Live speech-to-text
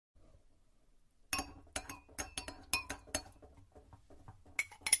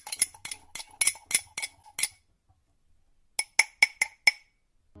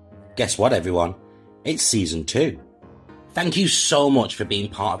Guess what, everyone? It's season 2. Thank you so much for being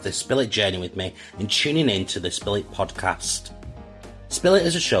part of this Spill It journey with me and tuning in to the Spill It podcast. Spill It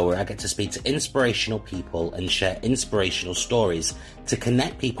is a show where I get to speak to inspirational people and share inspirational stories to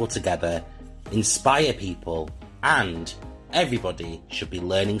connect people together, inspire people, and everybody should be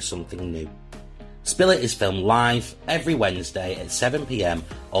learning something new. Spill It is filmed live every Wednesday at 7 p.m.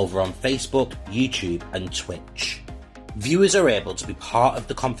 over on Facebook, YouTube, and Twitch. Viewers are able to be part of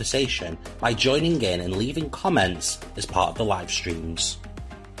the conversation by joining in and leaving comments as part of the live streams.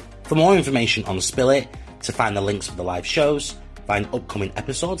 For more information on Spill It, to find the links for the live shows, find upcoming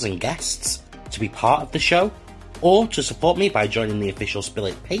episodes and guests, to be part of the show, or to support me by joining the official Spill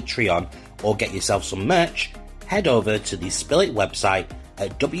It Patreon or get yourself some merch, head over to the Spill It website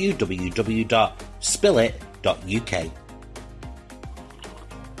at www.spillit.uk.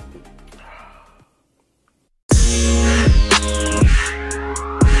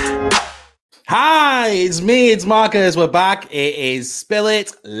 Hi, it's me, it's Marcus. We're back. It is Spill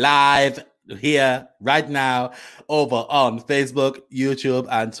It live here right now over on Facebook, YouTube,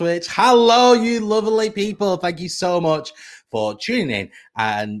 and Twitch. Hello, you lovely people. Thank you so much for tuning in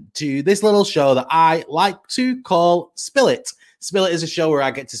and to this little show that I like to call Spill It. Spill It is a show where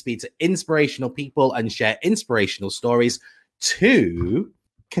I get to speak to inspirational people and share inspirational stories to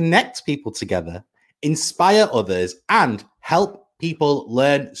connect people together, inspire others, and help people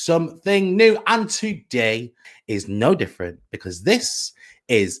learn something new. And today is no different because this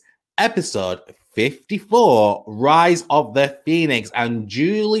is episode 54, Rise of the Phoenix, and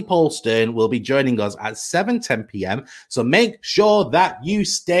Julie Polston will be joining us at 7:10 p.m. So make sure that you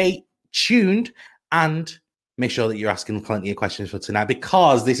stay tuned and make sure that you're asking plenty of questions for tonight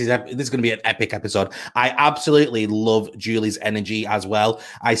because this is going to be an epic episode. I absolutely love Julie's energy as well.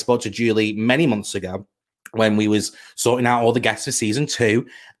 I spoke to Julie many months ago when we was sorting out all the guests for season 2,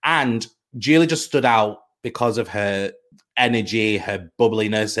 and Julie just stood out because of her energy, her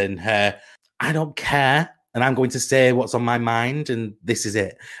bubbliness, and her, I don't care, and I'm going to say what's on my mind, and this is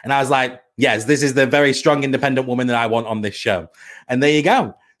it. And I was like, yes, this is the very strong, independent woman that I want on this show. And there you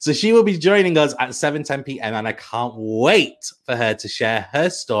go. So she will be joining us at 7:10 p.m., and I can't wait for her to share her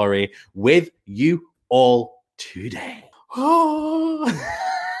story with you all today.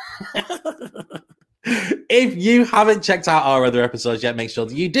 If you haven't checked out our other episodes yet, make sure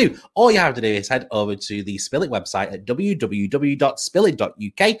that you do. All you have to do is head over to the Spill It website at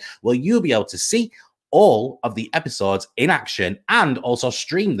www.spillit.uk, where you'll be able to see all of the episodes in action and also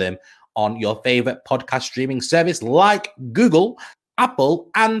stream them on your favorite podcast streaming service like Google, Apple,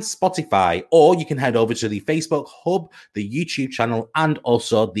 and Spotify. Or you can head over to the Facebook hub, the YouTube channel, and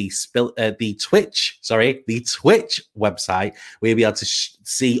also the Twitch website, where you'll be able to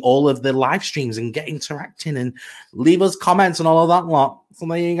see all of the live streams and get interacting and leave us comments and all of that lot. So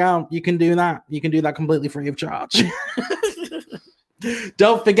there you go. You can do that. You can do that completely free of charge.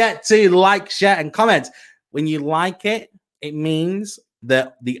 Don't forget to like, share, and comment. When you like it, it means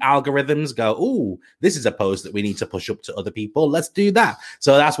that the algorithms go, ooh, this is a post that we need to push up to other people. Let's do that.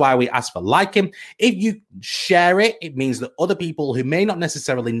 So that's why we ask for liking. If you share it, it means that other people who may not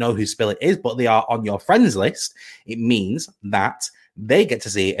necessarily know who Spill It is, but they are on your friends list, it means that they get to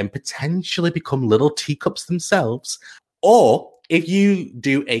see it and potentially become little teacups themselves. Or if you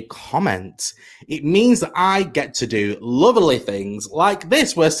do a comment, it means that I get to do lovely things like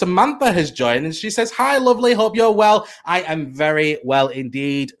this, where Samantha has joined and she says, hi, lovely, hope you're well. I am very well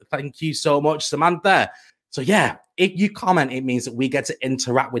indeed. Thank you so much, Samantha. So yeah, if you comment, it means that we get to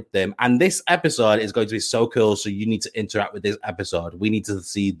interact with them. And this episode is going to be so cool. So you need to interact with this episode. We need to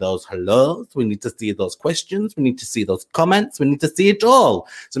see those hellos. We need to see those questions. We need to see those comments. We need to see it all.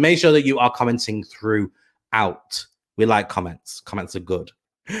 So make sure that you are commenting throughout. We like comments. Comments are good.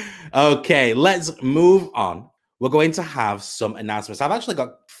 Okay, let's move on. We're going to have some announcements. I've actually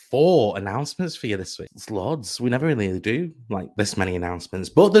got 4 announcements for you this week. It's loads. We never really do like this many announcements,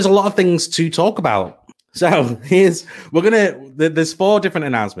 but there's a lot of things to talk about. So there's 4 different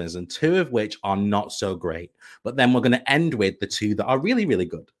announcements, and 2 of which are not so great. But then we're going to end with the 2 that are really, really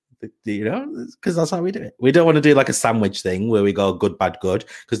good. You know, because that's how we do it. We don't want to do like a sandwich thing where we go good, bad, good,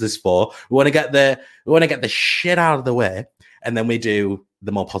 because there's 4. We want to get the shit out of the way, and then we do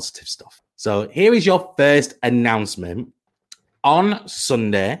the more positive stuff. So here is your first announcement. On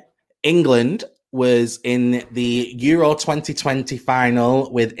Sunday, England was in the Euro 2020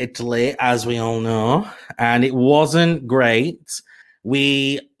 final with Italy, as we all know, and it wasn't great.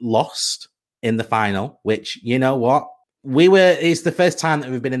 We lost in the final, which, you know what? It's the first time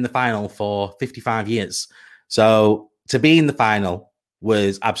that we've been in the final for 55 years. So to be in the final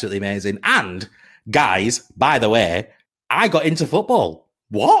was absolutely amazing. And guys, by the way, I got into football.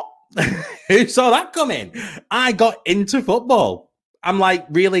 What? Who saw that coming? I got into football. I'm like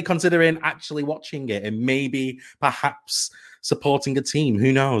really considering actually watching it and maybe perhaps supporting a team.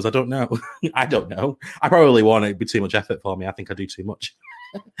 Who knows? I don't know. I don't know. I probably won't. It'd be too much effort for me. I think I do too much.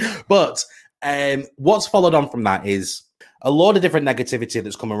 But what's followed on from that is a lot of different negativity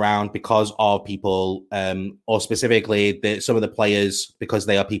that's come around because of people, or specifically some of the players, because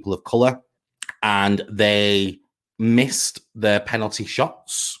they are people of color and they missed their penalty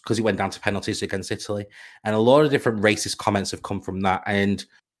shots because it went down to penalties against Italy. And a lot of different racist comments have come from that. And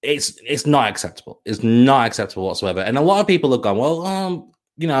it's not acceptable. It's not acceptable whatsoever. And a lot of people have gone, well,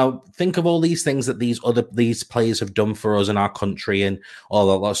 think of all these things that these players have done for us in our country and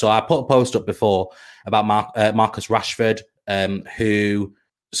all that. So I put a post up before about Marcus Rashford,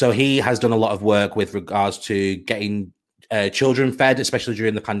 so he has done a lot of work with regards to getting children fed, especially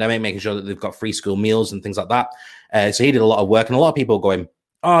during the pandemic, making sure that they've got free school meals and things like that. So he did a lot of work, and a lot of people are going,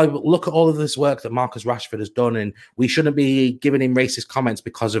 oh, look at all of this work that Marcus Rashford has done, and we shouldn't be giving him racist comments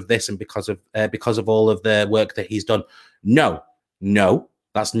because of this and because of all of the work that he's done. No,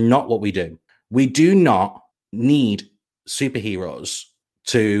 that's not what we do. We do not need superheroes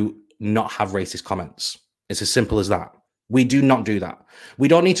to not have racist comments. It's as simple as that. We do not do that. We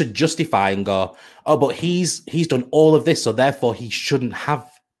don't need to justify and go, oh, but he's done all of this, so therefore he shouldn't have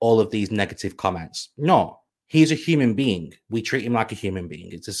all of these negative comments. No, he's a human being. We treat him like a human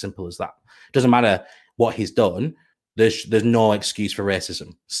being. It's as simple as that. It doesn't matter what he's done. There's no excuse for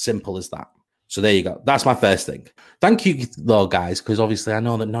racism. Simple as that. So there you go. That's my first thing. Thank you, though, guys, because obviously I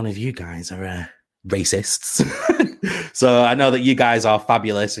know that none of you guys are racists. So I know that you guys are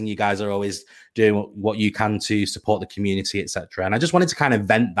fabulous and you guys are always doing what you can to support the community, etc. And I just wanted to kind of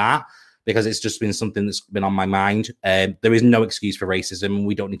vent that because it's just been something that's been on my mind. There is no excuse for racism.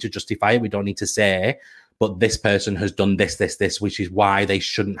 We don't need to justify it. We don't need to say, but this person has done this, which is why they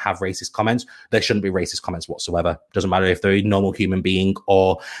shouldn't have racist comments. There shouldn't be racist comments whatsoever. Doesn't matter if they're a normal human being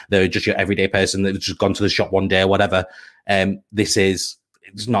or they're just your everyday person that's just gone to the shop one day or whatever. It's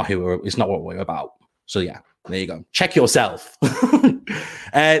not what we're about. So yeah, there you go. Check yourself.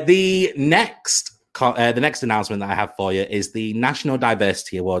 The next announcement that I have for you is the National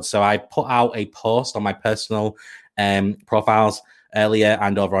Diversity Awards. So I put out a post on my personal profiles earlier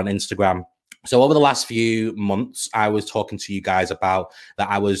and over on Instagram. So over the last few months, I was talking to you guys about that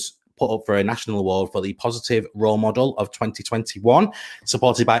I was put up for a national award for the Positive Role Model of 2021,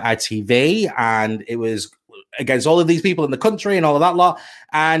 supported by ITV. And it was against all of these people in the country and all of that lot.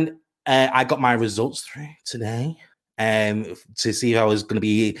 And I got my results through today to see if I was going to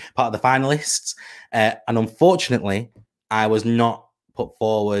be part of the finalists. And unfortunately, I was not put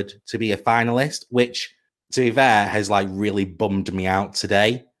forward to be a finalist, which, to be fair, has like really bummed me out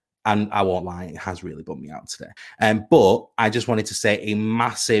today. And I won't lie, it has really bummed me out today. But I just wanted to say a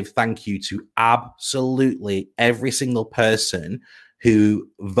massive thank you to absolutely every single person who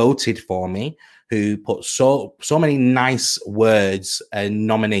voted for me, who put so many nice words and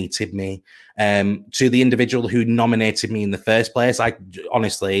nominated me. To the individual who nominated me in the first place, I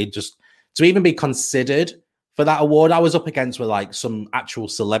honestly, just to even be considered for that award, I was up against with like some actual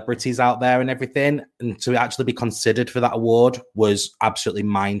celebrities out there and everything, and to actually be considered for that award was absolutely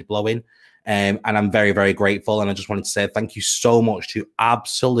mind-blowing. And I'm very, very grateful. And I just wanted to say thank you so much to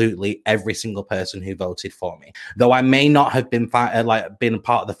absolutely every single person who voted for me. Though I may not have been been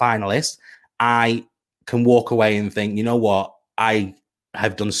part of the finalists, I can walk away and think, you know what? I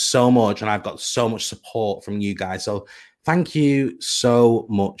have done so much and I've got so much support from you guys. So thank you so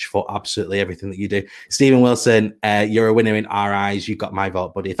much for absolutely everything that you do. Stephen Wilson, you're a winner in our eyes. You got my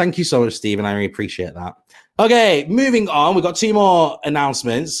vote, buddy. Thank you so much, Stephen. I really appreciate that. Okay, moving on. We've got two more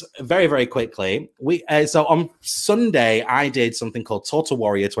announcements very, very quickly. So on Sunday, I did something called Total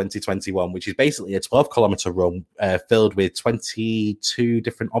Warrior 2021, which is basically a 12-kilometer run filled with 22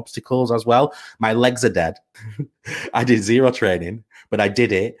 different obstacles as well. My legs are dead. I did zero training, but I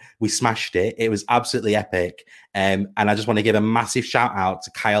did it. We smashed it. It was absolutely epic. And I just want to give a massive shout out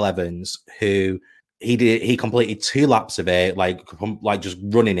to Kyle Evans, who he completed 2 laps of it, like just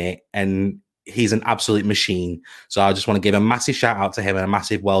running it, and he's an absolute machine. So I just want to give a massive shout out to him and a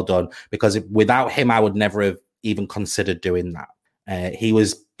massive well done, because without him, I would never have even considered doing that. He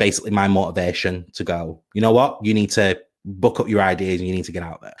was basically my motivation to go, you know what? You need to book up your ideas and you need to get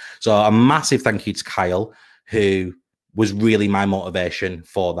out there. So a massive thank you to Kyle, who was really my motivation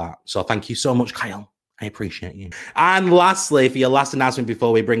for that. So thank you so much, Kyle. I appreciate you. And lastly, for your last announcement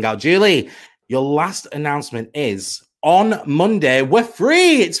before we bring out Julie, your last announcement is on Monday, we're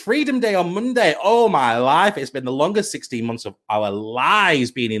free. It's Freedom Day on Monday. Oh, my life. It's been the longest 16 months of our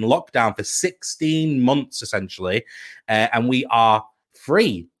lives, being in lockdown for 16 months, essentially. And we are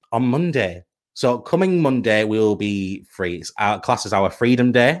free on Monday. So coming Monday, we will be free. It's our class is our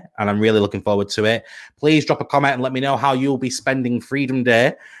Freedom Day, and I'm really looking forward to it. Please drop a comment and let me know how you'll be spending Freedom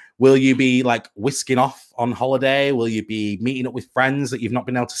Day. Will you be like whisking off on holiday? Will you be meeting up with friends that you've not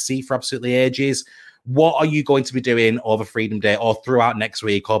been able to see for absolutely ages? What are you going to be doing over Freedom Day or throughout next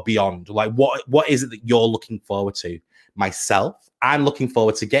week or beyond? Like, what is it that you're looking forward to? Myself, I'm looking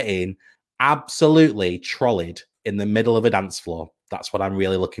forward to getting absolutely trolleyed in the middle of a dance floor. That's what I'm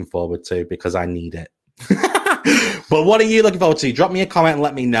really looking forward to because I need it. But what are you looking forward to? Drop me a comment and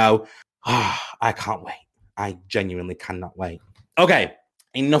let me know. I can't wait. I genuinely cannot wait. Okay,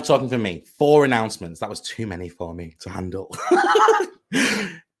 enough talking for me. 4 announcements. That was too many for me to handle.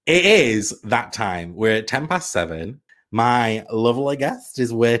 It is that time. We're at 7:10. My lovely guest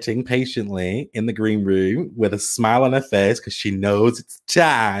is waiting patiently in the green room with a smile on her face because she knows it's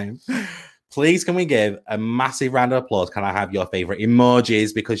time. Please, can we give a massive round of applause? Can I have your favorite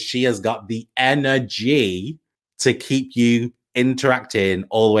emojis? Because she has got the energy to keep you interacting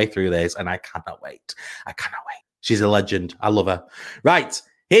all the way through this. And I cannot wait. I cannot wait. She's a legend. I love her. Right.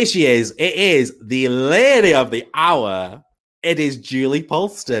 Here she is. It is the lady of the hour. It is Julie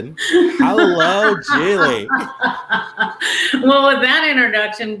Polston. Hello, Julie. Well, with that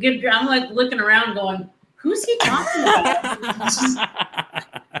introduction, good. I'm like looking around going, who's he talking about?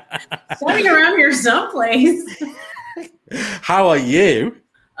 Standing around here someplace. How are you?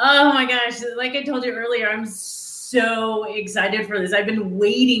 Oh my gosh. Like I told you earlier, I'm so excited for this. I've been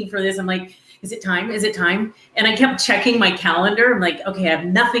waiting for this. I'm like, is it time? Is it time? And I kept checking my calendar. I'm like, okay, I have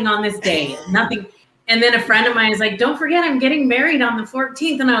nothing on this day. Nothing. And then a friend of mine is like, don't forget, I'm getting married on the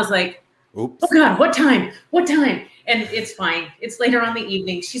 14th. And I was like, oops. Oh God, what time? What time? And it's fine. It's later on the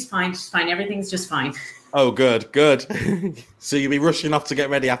evening. She's fine. She's fine. Everything's just fine. Oh, good, good. So you'll be rushing off to get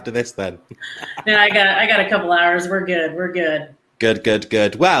ready after this then? Yeah, I got a couple hours. We're good. We're good. Good, good,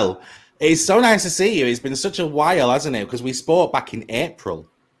 good. Well, it's so nice to see you. It's been such a while, hasn't it? Because we spoke back in April.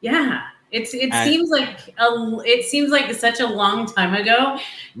 Yeah. It seems like such a long time ago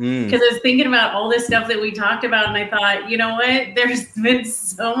because I was thinking about all this stuff that we talked about, and I thought, you know what? There's been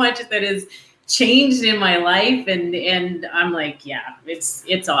so much that has changed in my life, and I'm like, yeah,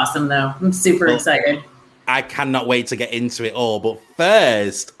 it's awesome though. I'm super excited. I cannot wait to get into it all. But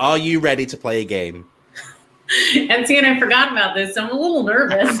first, are you ready to play a game? And seeing I forgot about this, so I'm a little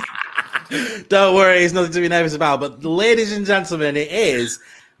nervous. Don't worry, it's nothing to be nervous about. But ladies and gentlemen, it is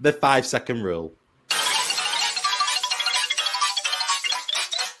the 5-second rule.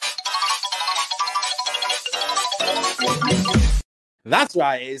 That's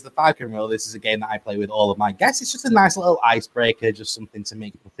right, it is the 5-second rule. This is a game that I play with all of my guests. It's just a nice little icebreaker, just something to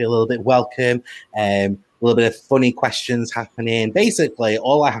make people feel a little bit welcome, a little bit of funny questions happening. Basically,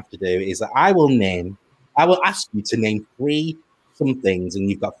 all I have to do is that I will ask you to name 3 somethings, and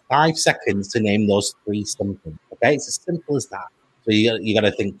you've got 5 seconds to name those 3 somethings. Okay, it's as simple as that. So you got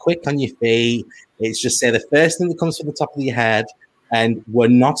to think quick on your feet. It's just say the first thing that comes to the top of your head. And we're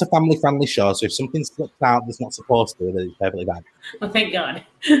not a family-friendly show, so if something slips out that's not supposed to, then it's perfectly bad. Well, thank God.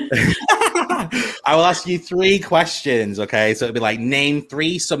 I will ask you 3 questions, okay? So it'll be like, name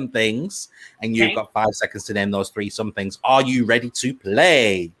 3 somethings, and you've got 5 seconds to name those 3 somethings. Are you ready to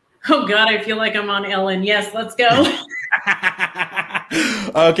play? Oh, God, I feel like I'm on Ellen. Yes, let's go.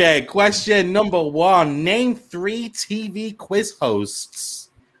 Okay, question number 1. Name 3 TV quiz hosts.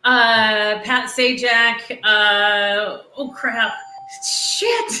 Pat Sajak. Oh, crap.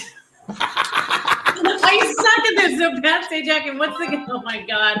 Shit. I suck at this. So Pat Sajak and what's the... Oh, my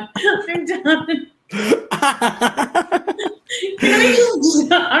God. I'm done.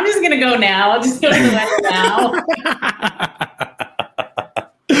 I'm just going to go now. I'll just go to the weather now.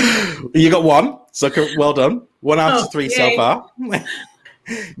 You got 1. So well done. 1 out of 3 so far.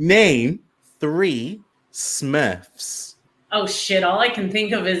 Name 3 Smurfs. Oh shit! All I can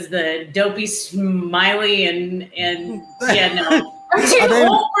think of is the Dopey Smiley and yeah, no. I'm too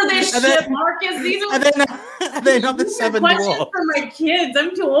old for this shit, Marcus. These are they not the 7 questions dwarfs for my kids.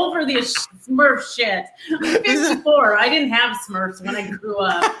 I'm too old for this Smurf shit. I'm 54. I didn't have Smurfs when I grew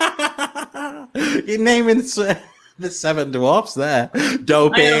up. You're naming the 7 dwarfs there.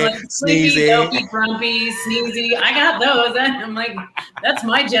 Dopey, Sneezy, Dopey, Grumpy, Sneezy. I got those. I'm like, that's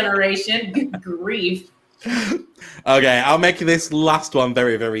my generation. Good grief. Okay, I'll make this last one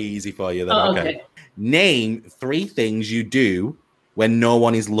very, very easy for you then. Okay. Name 3 things you do when no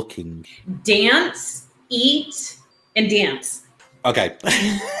one is looking. Dance, eat, and dance. Okay.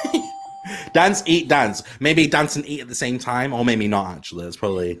 Dance, eat, dance. Maybe dance and eat at the same time, or maybe not. Actually, it's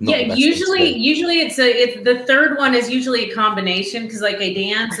probably not the best usually it's the third one is usually a combination because like I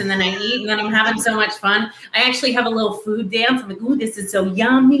dance and then I eat and then I'm having so much fun. I actually have a little food dance. I'm like, ooh, this is so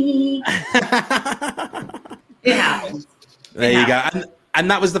yummy. It happens. There you go.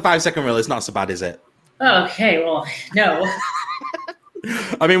 And that was the 5-second rule. It's not so bad, is it? Okay, well, no.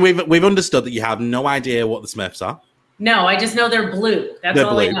 I mean, we've understood that you have no idea what the Smurfs are. No, I just know they're blue. That's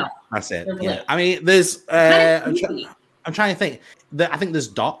all I know. That's it. Yeah. I mean, there's. I'm trying to think. I think there's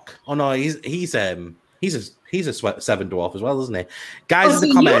Doc. Oh no, he's a seven dwarf as well, isn't he? Guys, in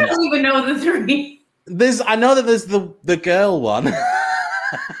the comments. You don't even know the three. I know that there's the girl one.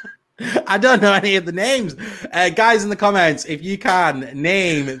 I don't know any of the names. Guys in the comments, if you can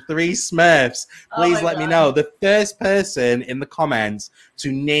name 3 Smurfs, please let me know. The first person in the comments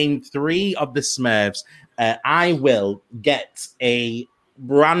to name 3 of the Smurfs, I will get a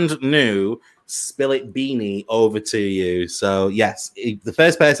brand new Spill It beanie over to you. So yes, the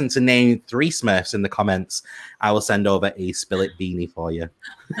first person to name 3 Smurfs in the comments, I will send over a Spill It beanie for you.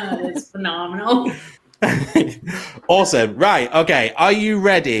 That's phenomenal. Awesome. Right. Okay. Are you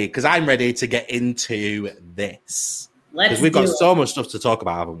ready? Because I'm ready to get into this. Because we've got so much stuff to talk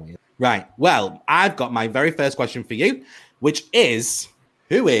about, haven't we? Right. Well, I've got my very first question for you, which is,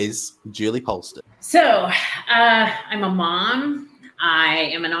 who is Julie Polston? So, I'm a mom.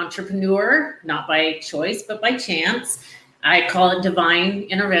 I am an entrepreneur, not by choice, but by chance. I call it divine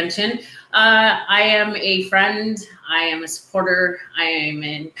intervention. I am a friend. I am a supporter. I am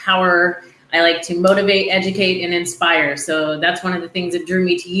in power. I like to motivate, educate, and inspire. So that's one of the things that drew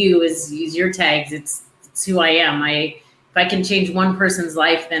me to you is use your tags. It's who I am. If I can change one person's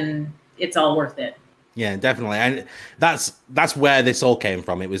life, then it's all worth it. Yeah, definitely. And that's where this all came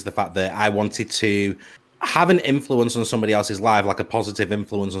from. It was the fact that I wanted to have an influence on somebody else's life, like a positive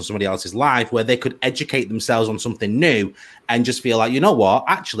influence on somebody else's life, where they could educate themselves on something new and just feel like, you know what,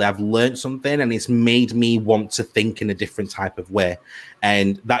 actually, I've learned something and it's made me want to think in a different type of way.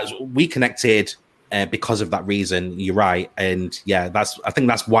 And we connected because of that reason. You're right. And yeah, I think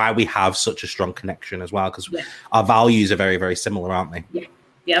that's why we have such a strong connection as well, because our values are very, very similar, aren't they? Yeah.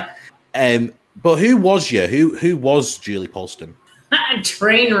 Yep. But who was you? Who was Julie Polston?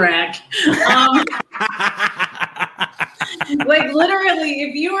 Train wreck. Like literally,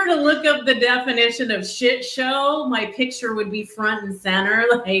 if you were to look up the definition of shit show, my picture would be front and center.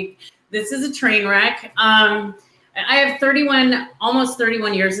 Like, this is a train wreck. I have almost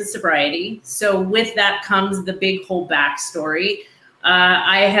 31 years of sobriety. So with that comes the big whole backstory.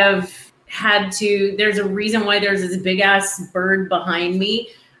 I have had to, there's a reason why there's this big ass bird behind me.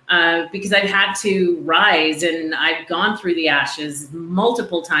 Because I've had to rise and I've gone through the ashes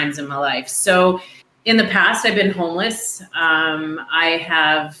multiple times in my life. So in the past, I've been homeless. I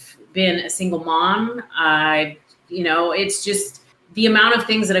have been a single mom. It's just the amount of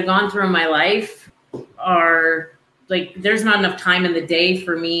things that I've gone through in my life are like, there's not enough time in the day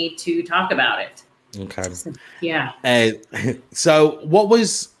for me to talk about it. Okay. So, yeah. So what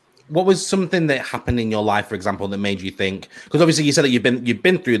was something that happened in your life, for example, that made you think? Because obviously you said that you've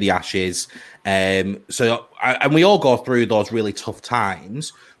been through the ashes, and we all go through those really tough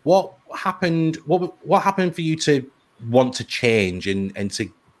times. What happened? What happened for you to want to change and to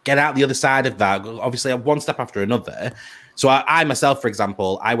get out the other side of that? Obviously, one step after another. So I myself, for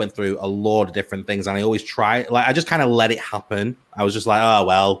example, I went through a lot of different things, and I always I just kind of let it happen. I was just like, oh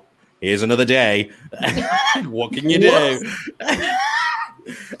well, here's another day. What can you do?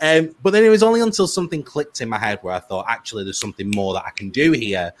 But then it was only until something clicked in my head where I thought, actually, there's something more that I can do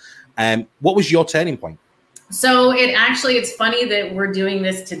here. What was your turning point? So it's funny that we're doing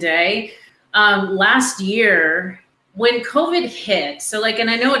this today. Last year, when COVID hit, and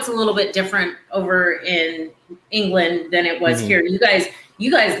I know it's a little bit different over in England than it was here. You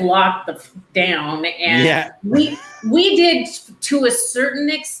guys locked down, and we did to a certain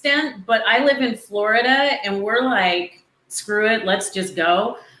extent, but I live in Florida and we're like, screw it, let's just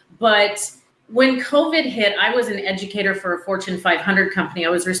go. But when COVID hit, I was an educator for a Fortune 500 company. I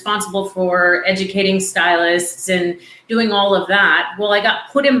was responsible for educating stylists and doing all of that. Well, I got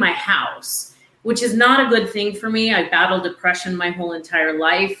put in my house, which is not a good thing for me. I battled depression my whole entire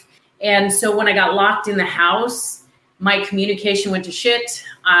life. And so when I got locked in the house, my communication went to shit.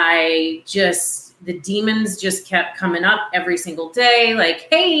 The demons just kept coming up every single day. Like,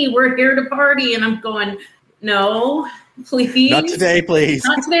 hey, we're here to party. And I'm going, no, please. Not today, please.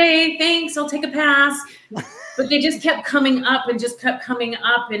 Not today. Thanks. I'll take a pass. But they just kept coming up and just kept coming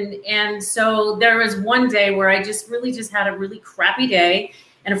up. And so there was one day where I just had a really crappy day.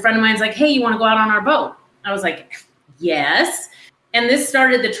 And a friend of mine's like, hey, you want to go out on our boat? I was like, yes. And this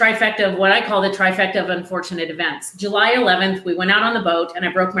started the trifecta of what I call the trifecta of unfortunate events. July 11th, we went out on the boat and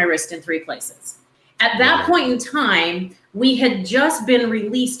I broke my wrist in 3 places. At that point in time, we had just been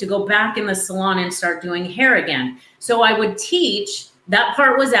released to go back in the salon and start doing hair again. So I would teach. That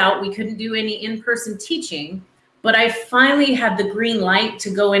part was out. We couldn't do any in-person teaching, but I finally had the green light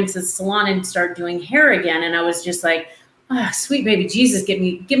to go into the salon and start doing hair again. And I was just like, oh, sweet baby Jesus, get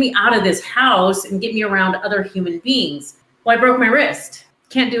me out of this house and get me around other human beings. Well, I broke my wrist.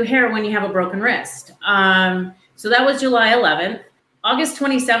 Can't do hair when you have a broken wrist. So that was July 11th. August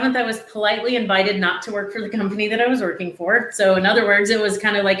 27th, I was politely invited not to work for the company that I was working for. So in other words, it was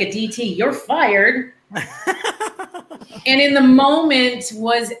kind of like a DT, you're fired. And in the moment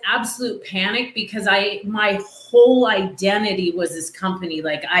was absolute panic because my whole identity was this company.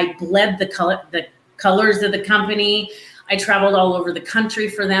 Like I bled the colors of the company. I traveled all over the country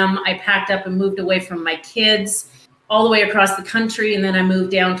for them. I packed up and moved away from my kids all the way across the country. And then I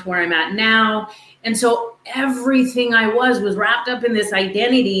moved down to where I'm at now. And so everything I was wrapped up in this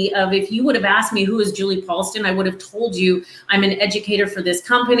identity of, if you would have asked me who is Julie Paulston, I would have told you I'm an educator for this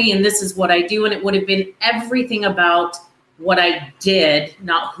company and this is what I do. And it would have been everything about what I did,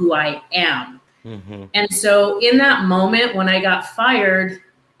 not who I am. Mm-hmm. And so in that moment, when I got fired,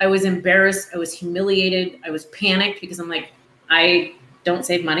 I was embarrassed. I was humiliated. I was panicked because I'm like, I don't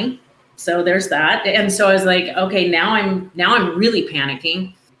save money. So there's that. And so I was like, okay, now I'm really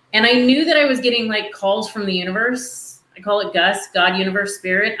panicking. And I knew that I was getting like calls from the universe. I call it Gus, God, universe,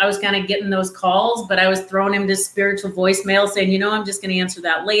 spirit. I was kind of getting those calls, but I was throwing him this spiritual voicemail saying, I'm just going to answer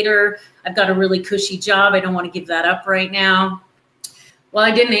that later. I've got a really cushy job. I don't want to give that up right now. Well,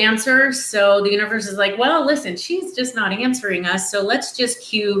 I didn't answer. So the universe is like, well, listen, she's just not answering us. So let's just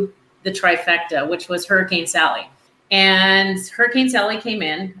cue the trifecta, which was Hurricane Sally. And Hurricane Sally came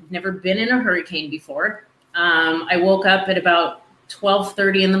in. I've never been in a hurricane before. I woke up at about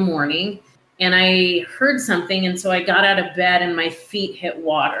 12:30 in the morning and I heard something. And so I got out of bed and my feet hit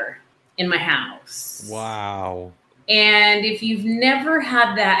water in my house. Wow. And if you've never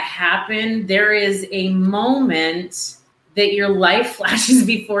had that happen, there is a moment that your life flashes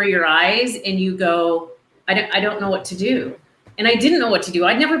before your eyes and you go, I don't know what to do. And I didn't know what to do.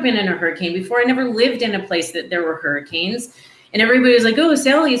 I'd never been in a hurricane before. I never lived in a place that there were hurricanes. And everybody was like, oh,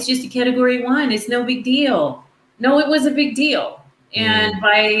 Sally, it's just a category 1. It's no big deal. No, it was a big deal. And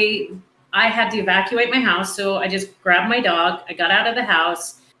I had to evacuate my house. So I just grabbed my dog. I got out of the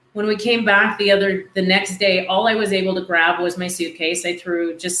house. When we came back the next day, all I was able to grab was my suitcase. I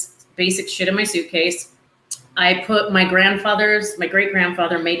threw just basic shit in my suitcase. I put my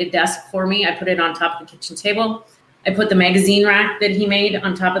great-grandfather made a desk for me. I put it on top of the kitchen table. I put the magazine rack that he made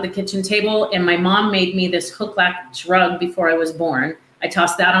on top of the kitchen table. And my mom made me this hook latch rug before I was born. I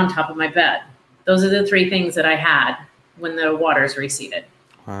tossed that on top of my bed. Those are the 3 things that I had when the waters receded.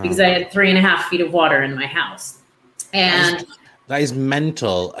 Wow. Because I had 3.5 feet of water in my house. And that is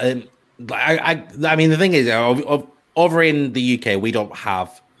mental. I mean, the thing is, over in the UK, we don't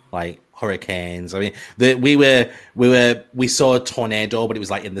have like hurricanes. I mean, we saw a tornado, but it was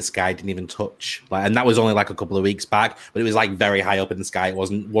like in the sky, didn't even touch. Like, and that was only like a couple of weeks back, but it was like very high up in the sky. It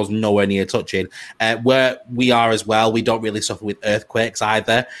was nowhere near touching. Where we are as well, we don't really suffer with earthquakes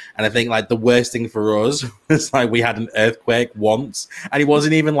either. And I think like the worst thing for us was like we had an earthquake once, and it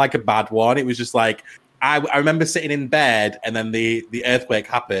wasn't even like a bad one. It was just like, I remember sitting in bed and then the earthquake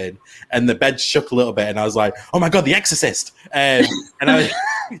happened and the bed shook a little bit and I was like, oh my God, The Exorcist. And I was,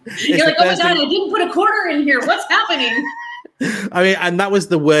 you're like, oh my God, I didn't put a quarter in here. What's happening? I mean, and that was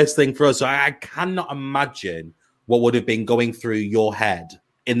the worst thing for us. So I cannot imagine what would have been going through your head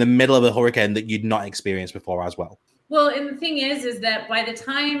in the middle of a hurricane that you'd not experienced before as well. Well, and the thing is that by the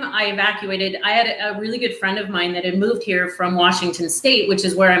time I evacuated, I had a really good friend of mine that had moved here from Washington State, which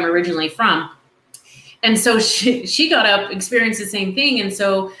is where I'm originally from. And so she got up, experienced the same thing. And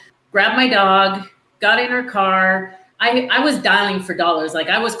so grabbed my dog, got in her car. I was dialing for dollars. Like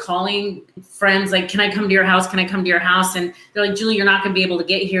I was calling friends, like, can I come to your house? Can I come to your house? And they're like, Julie, you're not going to be able to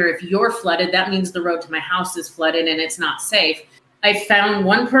get here. If you're flooded, that means the road to my house is flooded and it's not safe. I found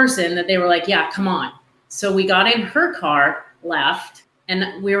one person that they were like, yeah, come on. So we got in her car, left,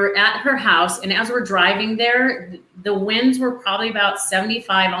 and we were at her house. And as we're driving there, the winds were probably about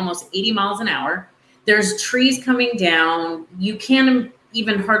 75, almost 80 miles an hour. There's trees coming down. You can't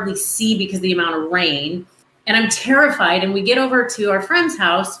even hardly see because of the amount of rain. And I'm terrified. And we get over to our friend's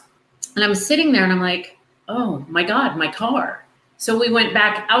house and I'm sitting there and I'm like, oh my God, my car. So we went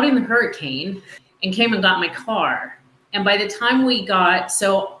back out in the hurricane and came and got my car. And by the time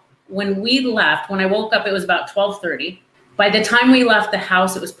when we left, when I woke up, it was about 12:30. By the time we left the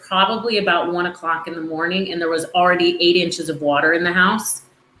house, it was probably about 1 o'clock in the morning, and there was already 8 inches of water in the house.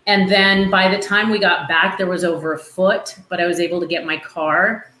 And then by the time we got back, there was over a foot, but I was able to get my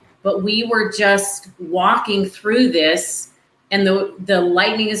car. But we were just walking through this, and the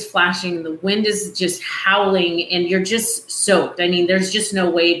lightning is flashing, the wind is just howling, and you're just soaked. I mean, there's just no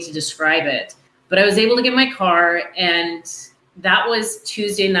way to describe it. But I was able to get my car, and that was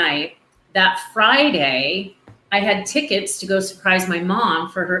Tuesday night. That Friday, I had tickets to go surprise my mom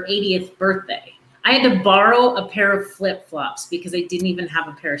for her 80th birthday. I had to borrow a pair of flip-flops because I didn't even have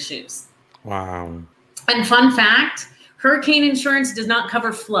a pair of shoes. Wow. And fun fact, hurricane insurance does not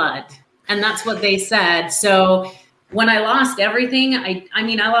cover flood. And that's what they said. So when I lost everything, I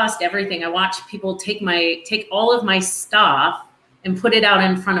lost everything. I watched people take all of my stuff and put it out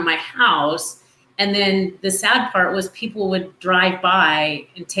in front of my house. And then the sad part was people would drive by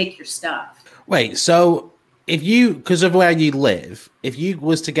and take your stuff. Wait, so because of where you live, if you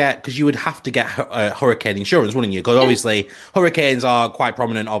was to get, because you would have to get hurricane insurance, wouldn't you? Because obviously hurricanes are quite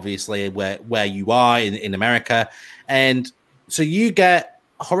prominent, obviously, where you are in America. And so you get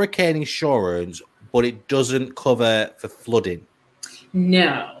hurricane insurance, but it doesn't cover for flooding.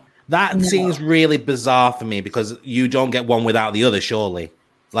 No. That seems really bizarre for me, because you don't get one without the other, surely.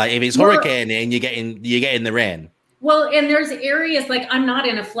 Like if it's hurricane and you're getting the rain. Well, and there's areas like I'm not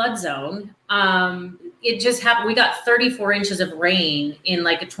in a flood zone. It just happened. We got 34 inches of rain in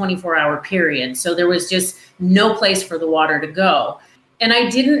like a 24-hour period. So there was just no place for the water to go. And I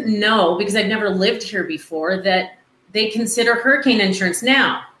didn't know, because I've never lived here before, that they consider hurricane insurance.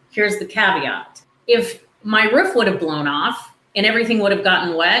 Now, here's the caveat. If my roof would have blown off and everything would have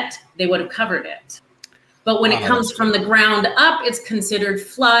gotten wet, they would have covered it. But when it comes from the ground up, it's considered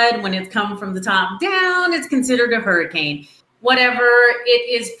flood. When it's come from the top down, it's considered a hurricane. Whatever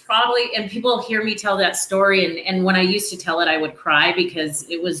it is, probably, and people hear me tell that story. And when I used to tell it, I would cry, because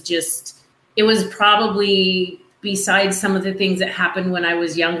it was probably, besides some of the things that happened when I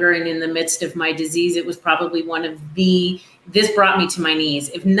was younger and in the midst of my disease, it was probably this brought me to my knees.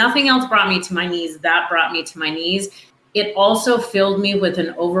 If nothing else brought me to my knees, that brought me to my knees. It also filled me with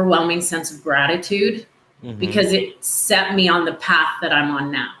an overwhelming sense of gratitude, because it set me on the path that I'm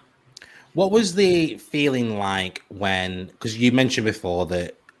on now. What was the feeling like because you mentioned before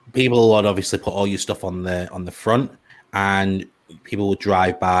that people would obviously put all your stuff on the front, and people would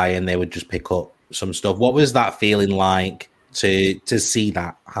drive by and they would just pick up some stuff. What was that feeling like to see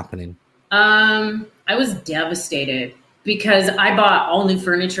that happening? I was devastated, because I bought all new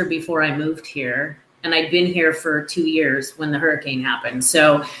furniture before I moved here, and I'd been here for 2 years when the hurricane happened.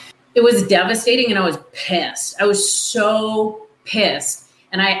 So it was devastating, and I was pissed. I was so pissed.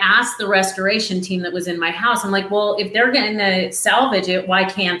 And I asked the restoration team that was in my house, I'm like, well, if they're going to salvage it, why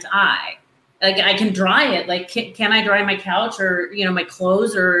can't I? Like, I can dry it. Like, can I dry my couch or, my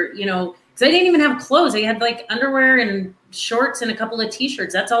clothes or, because I didn't even have clothes. I had like underwear and shorts and a couple of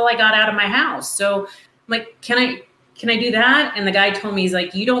t-shirts. That's all I got out of my house. So I'm like, can I do that? And the guy told me, he's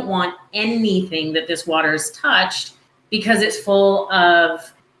like, you don't want anything that this water has touched, because it's full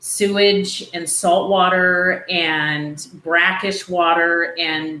of sewage and salt water and brackish water,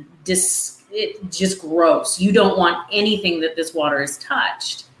 and it just gross. You don't want anything that this water has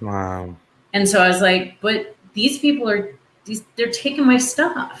touched. Wow. And so I was like, but these people they're taking my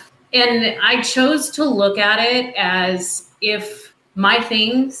stuff. And I chose to look at it as, if my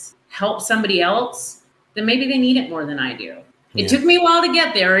things help somebody else, then maybe they need it more than I do. It took me a while to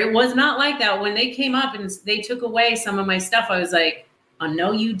get there. It was not like that. When they came up and they took away some of my stuff, I was like, oh,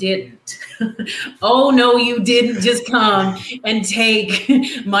 no, you didn't. Oh, no, you didn't just come and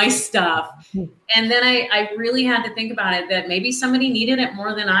take my stuff. And then I really had to think about it, that maybe somebody needed it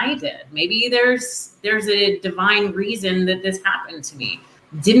more than I did. Maybe there's a divine reason that this happened to me.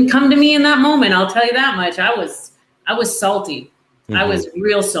 Didn't come to me in that moment. I'll tell you that much. I was salty. I was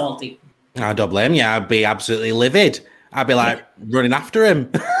real salty. I don't blame you. I'd be absolutely livid. I'd be like running after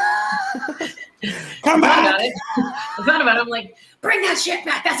him. Come back. I thought about it. I'm like, bring that shit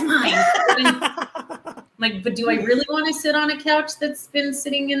back. That's mine. I'm like, but do I really want to sit on a couch that's been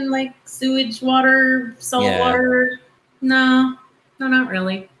sitting in like sewage water, salt water? No, not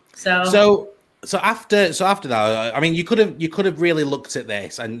really. So after that, I mean, you could have really looked at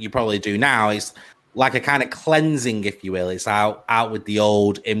this, and you probably do now. It's like a kind of cleansing, if you will. It's out with the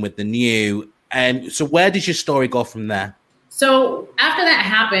old, in with the new. So where does your story go from there? So after that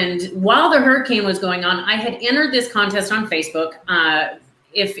happened, while the hurricane was going on, I had entered this contest on Facebook.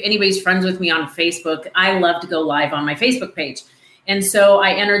 If anybody's friends with me on Facebook, I love to go live on my Facebook page. And so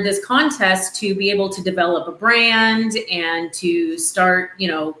I entered this contest to be able to develop a brand and to start,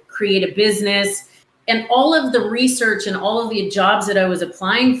 create a business. And all of the research and all of the jobs that I was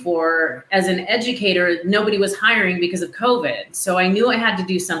applying for as an educator, nobody was hiring because of COVID. So I knew I had to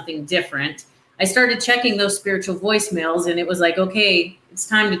do something different. I started checking those spiritual voicemails, and it was like, okay, it's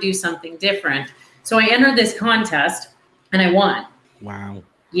time to do something different. So I entered this contest and I won. Wow.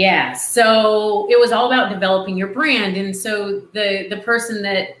 Yeah. So it was all about developing your brand. And so the person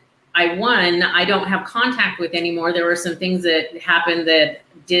that I won, I don't have contact with anymore. There were some things that happened that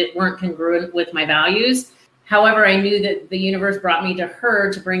weren't congruent with my values. However, I knew that the universe brought me to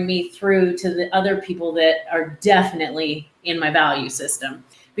her to bring me through to the other people that are definitely in my value system.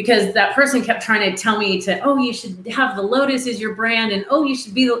 Because that person kept trying to tell me oh, you should have the lotus as your brand, and oh, you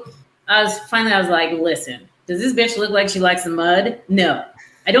should be I was like, listen, does this bitch look like she likes the mud? No,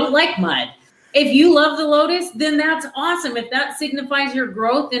 I don't like mud. If you love the lotus, then that's awesome. If that signifies your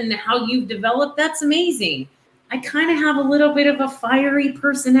growth and how you've developed, that's amazing. I kind of have a little bit of a fiery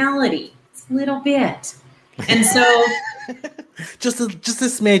personality. It's a little bit. And so just a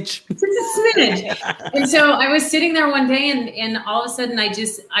smidge. Just a smidge. And so I was sitting there one day and all of a sudden I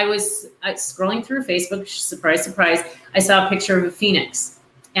was scrolling through Facebook, surprise, surprise. I saw a picture of a phoenix.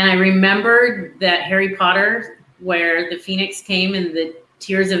 And I remembered that Harry Potter, where the phoenix came and the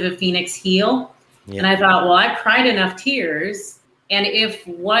tears of a phoenix heal. Yeah. And I thought, well, I cried enough tears. And if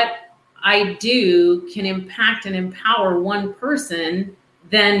what I do can impact and empower one person,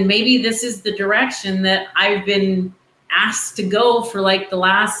 then maybe this is the direction that I've been asked to go for like the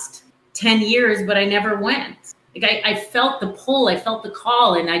last 10 years, but I never went. Like I felt the pull, I felt the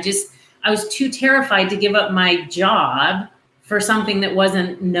call, and I was too terrified to give up my job for something that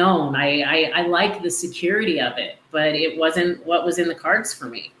wasn't known. I like the security of it, but it wasn't what was in the cards for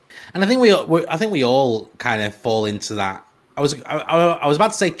me. And I think we all kind of fall into that. I was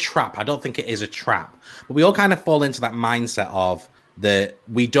about to say trap. I don't think it is a trap, but we all kind of fall into that mindset of that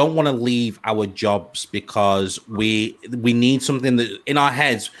we don't want to leave our jobs because we need something that in our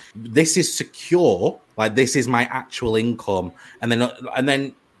heads, this is secure, like this is my actual income. And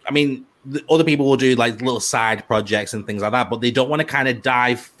then I mean, other people will do like little side projects and things like that, but they don't want to kind of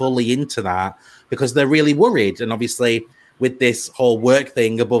dive fully into that because they're really worried. And obviously with this whole work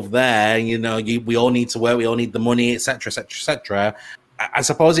thing above there, we all need to work, we all need the money, etc., etc., etc. I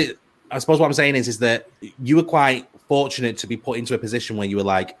suppose what I'm saying is that you were quite fortunate to be put into a position where you were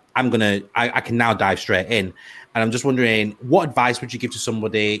like, I can now dive straight in. And I'm just wondering, what advice would you give to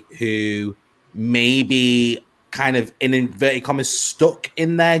somebody who maybe kind of in inverted commas stuck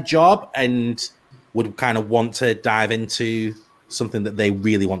in their job and would kind of want to dive into something that they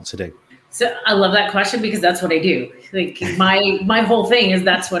really want to do? So I love that question because that's what I do. Like my whole thing is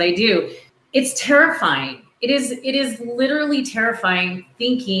that's what I do. It's terrifying. It is literally terrifying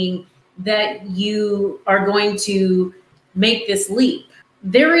thinking that you are going to make this leap.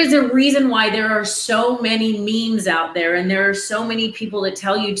 There is a reason why there are so many memes out there and there are so many people that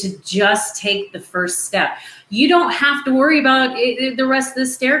tell you to just take the first step. You don't have to worry about the rest of the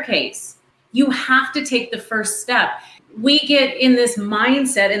staircase. You have to take the first step. We get in this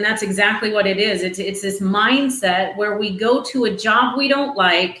mindset, and that's exactly what it is. It's this mindset where we go to a job we don't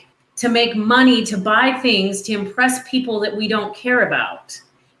like to make money, to buy things, to impress people that we don't care about,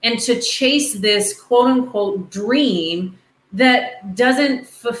 and to chase this quote unquote dream that doesn't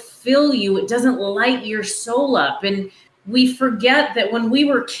fulfill you. It doesn't light your soul up. And we forget that when we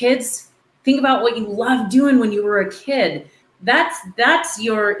were kids, think about what you loved doing when you were a kid. That's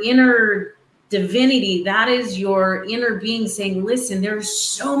your inner divinity. That is your inner being saying, listen, there's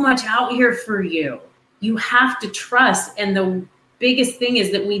so much out here for you. You have to trust. And the biggest thing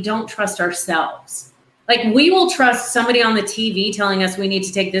is that we don't trust ourselves. Like we will trust somebody on the TV telling us we need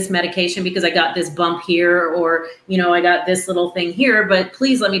to take this medication because I got this bump here, or, I got this little thing here, but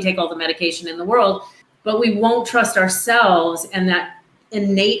please let me take all the medication in the world. But we won't trust ourselves and that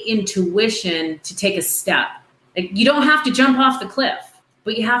innate intuition to take a step. Like you don't have to jump off the cliff,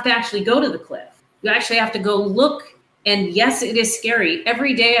 but you have to actually go to the cliff. You actually have to go look. And yes, it is scary.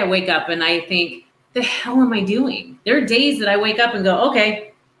 Every day I wake up and I think, the hell am I doing? There are days that I wake up and go,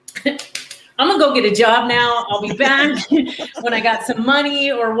 okay, I'm going to go get a job now. I'll be back when I got some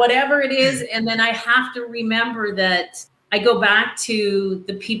money or whatever it is. And then I have to remember that I go back to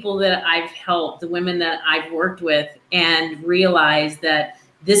the people that I've helped, the women that I've worked with, and realize that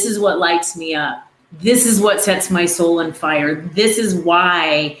this is what lights me up. This is what sets my soul on fire. This is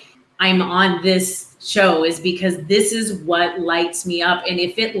why I'm on this show, is because this is what lights me up. And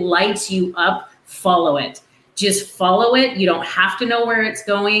if it lights you up, follow it. Just follow it. You don't have to know where it's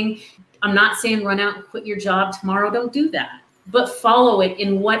going. I'm not saying run out and quit your job tomorrow. Don't do that. But follow it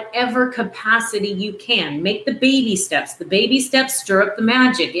in whatever capacity you can. Make the baby steps. The baby steps stir up the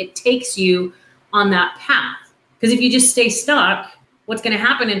magic. It takes you on that path. Because if you just stay stuck, what's going to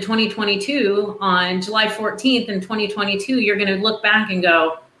happen in 2022 on July 14th in 2022, you're going to look back and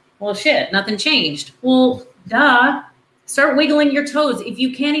go, well, shit, nothing changed. Well, duh. Start wiggling your toes. If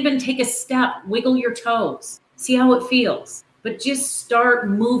you can't even take a step, wiggle your toes. See how it feels. But just start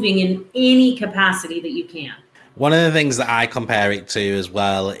moving in any capacity that you can. One of the things that I compare it to as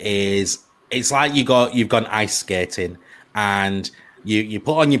well is it's like you've gone ice skating and you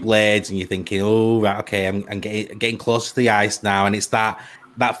put on your blades and you're thinking, oh, right, okay, I'm getting close to the ice now. And it's that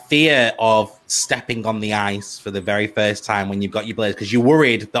fear of stepping on the ice for the very first time when you've got your blades, because you're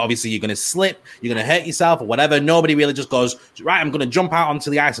worried that obviously you're going to slip, you're going to hurt yourself or whatever. Nobody really just goes, right, I'm going to jump out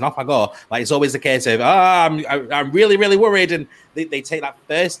onto the ice and off I go. Like, it's always the case of, I'm really, really worried. And they take that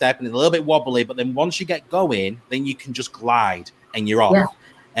first step and it's a little bit wobbly, but then once you get going, then you can just glide and you're off. Yeah.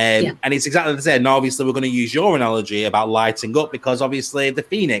 And it's exactly the same. And obviously, we're going to use your analogy about lighting up because obviously the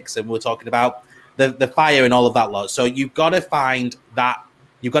Phoenix, and we're talking about the fire and all of that lot. So you've got to find that.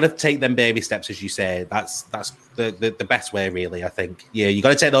 You've got to take them baby steps, as you say. That's the best way, really, I think. Yeah, you got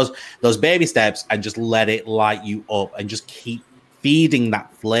to take those baby steps and just let it light you up and just keep feeding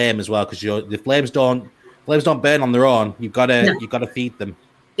that flame as well, because the flames don't burn on their own. You've got to feed them.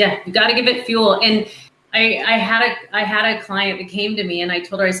 Yeah, you got to give it fuel. And I had a client that came to me and I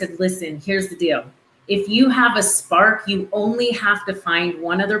told her, I said, listen, here's the deal. If you have a spark, you only have to find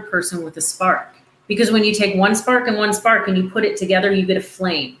one other person with a spark. Because when you take one spark and you put it together, you get a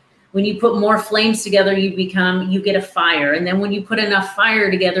flame. When you put more flames together, you get a fire. And then when you put enough fire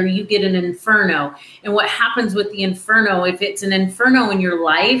together, you get an inferno. And what happens with the inferno, if it's an inferno in your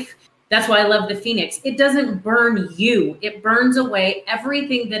life, that's why I love the Phoenix. It doesn't burn you. It burns away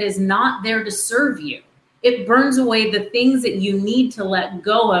everything that is not there to serve you. It burns away the things that you need to let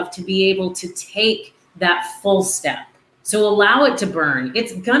go of to be able to take that full step. So allow it to burn.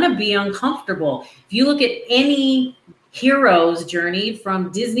 It's going to be uncomfortable. If you look at any hero's journey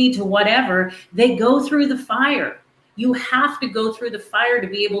from Disney to whatever, they go through the fire. You have to go through the fire to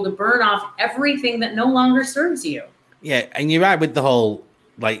be able to burn off everything that no longer serves you. Yeah, and you're right with the whole,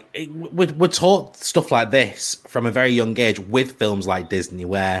 like, we're taught stuff like this from a very young age with films like Disney,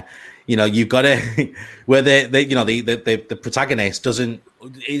 where, you know, you've got to, where the protagonist doesn't,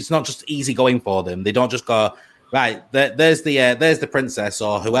 it's not just easy going for them. They don't just go, right, there's the princess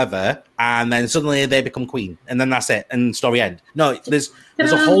or whoever, and then suddenly they become queen, and then that's it, and story end. No, there's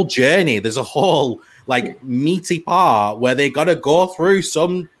a whole journey. There's a whole, like, meaty part where they got to go through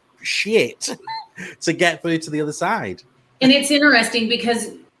some shit to get through to the other side. And it's interesting because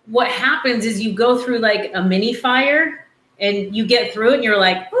what happens is you go through like a mini fire and you get through it and you're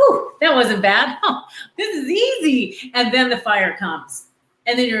like, ooh, that wasn't bad. Oh, this is easy. And then the fire comes.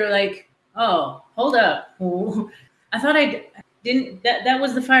 And then you're like, oh, hold up. Ooh, I thought that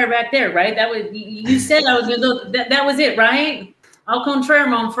was the fire back there, right? That was, you said I was going to go, that was it, right? Au contraire,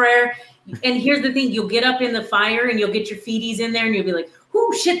 mon frere. And here's the thing, you'll get up in the fire and you'll get your feeties in there and you'll be like,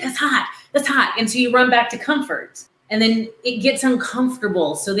 oh shit, that's hot. That's hot. And so you run back to comfort. And then it gets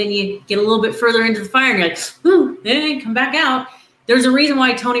uncomfortable. So then you get a little bit further into the fire and you're like, ooh, then come back out. There's a reason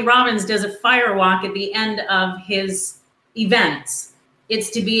why Tony Robbins does a fire walk at the end of his events.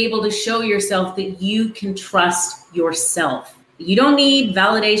 It's to be able to show yourself that you can trust yourself. You don't need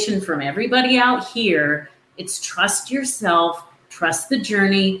validation from everybody out here. It's trust yourself, trust the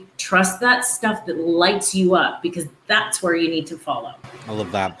journey, trust that stuff that lights you up, because that's where you need to follow. I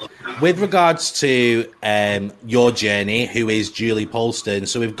love that. With regards to your journey, who is Julie Polston?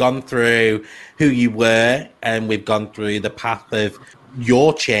 So we've gone through who you were, and we've gone through the path of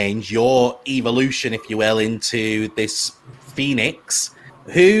your change, your evolution, if you will, into this Phoenix.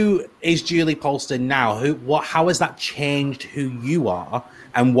 Who is Julie Polston now? How has that changed who you are,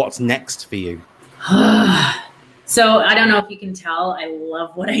 and what's next for you? So I don't know if you can tell, I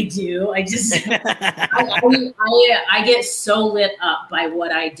love what I do. I just, I get so lit up by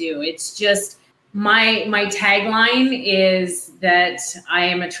what I do. It's just, my tagline is that I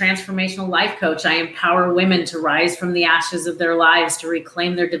am a transformational life coach. I empower women to rise from the ashes of their lives, to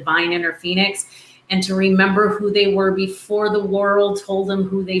reclaim their divine inner phoenix, and to remember who they were before the world told them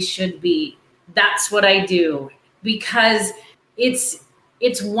who they should be. That's what I do, because it's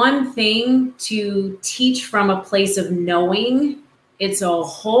one thing to teach from a place of knowing. It's a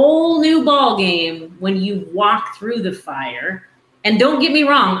whole new ball game when you walk through the fire. And don't get me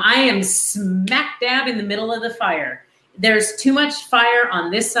wrong, I am smack dab in the middle of the fire. There's too much fire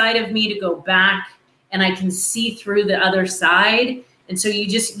on this side of me to go back, and I can see through the other side. And so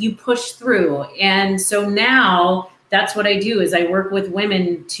you push through. And so now that's what I do, is I work with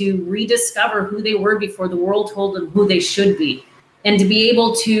women to rediscover who they were before the world told them who they should be. and to be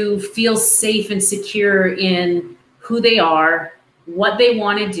able to feel safe and secure in who they are, what they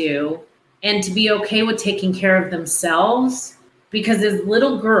want to do, and to be okay with taking care of themselves. Because as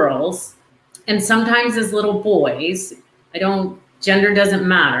little girls, and sometimes as little boys, gender doesn't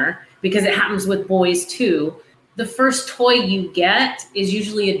matter, because it happens with boys too. The first toy you get is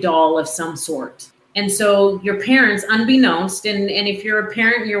usually a doll of some sort. And so your parents, unbeknownst, and if you're a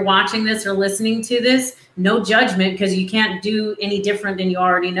parent and you're watching this or listening to this, no judgment, because you can't do any different than you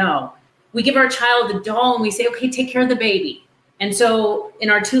already know. We give our child a doll and we say, okay, take care of the baby. And so in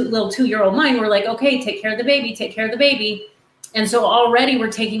our little 2-year-old mind, we're like, okay, take care of the baby, take care of the baby. And so already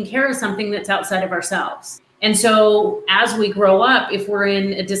we're taking care of something that's outside of ourselves. And so as we grow up, if we're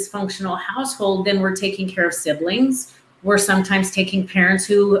in a dysfunctional household, then we're taking care of siblings. We're sometimes taking parents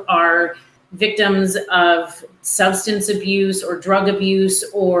who are victims of substance abuse or drug abuse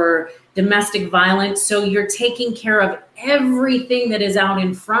or domestic violence. So you're taking care of everything that is out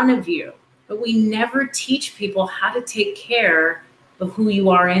in front of you. But we never teach people how to take care of who you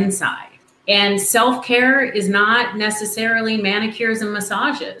are inside. And self-care is not necessarily manicures and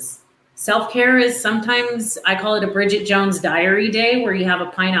massages. Self-care is sometimes, I call it a Bridget Jones diary day, where you have a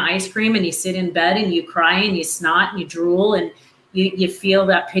pint of ice cream and you sit in bed and you cry and you snot and you drool and you feel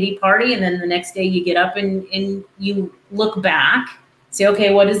that pity party. And then the next day you get up and you look back, say,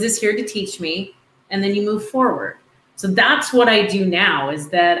 okay, what is this here to teach me? And then you move forward. So that's what I do now, is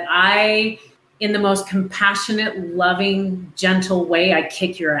that I, in the most compassionate, loving, gentle way, I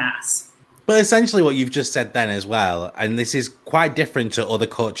kick your ass. But essentially what you've just said then as well, and this is quite different to other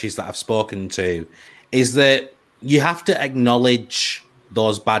coaches that I've spoken to, is that you have to acknowledge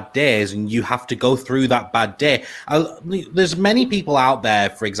those bad days and you have to go through that bad day. There's many people out there,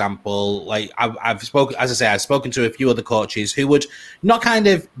 for example, like I've spoken, as I say, I've spoken to a few other coaches who would not kind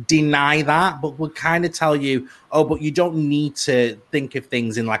of deny that, but would kind of tell you, oh, but you don't need to think of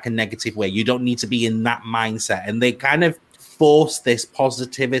things in like a negative way. You don't need to be in that mindset. And they kind of force this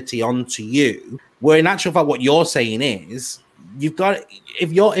positivity onto you, where in actual fact what you're saying is you've got,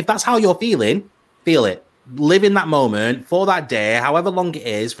 if that's how you're feeling, feel it, live in that moment for that day, however long it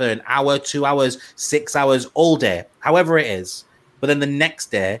is, for an hour, 2 hours, 6 hours, all day, however it is. But then the next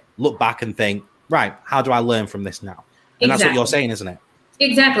day look back and think, right, how do I learn from this now? And That's what you're saying, isn't it?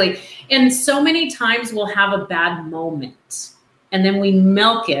 Exactly. And so many times we'll have a bad moment and then we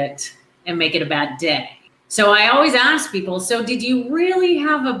milk it and make it a bad day. So I always ask people, so did you really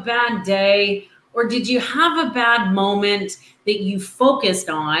have a bad day, or did you have a bad moment that you focused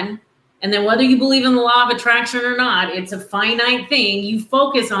on? And then whether you believe in the law of attraction or not, it's a finite thing. You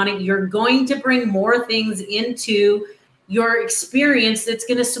focus on it, you're going to bring more things into your experience that's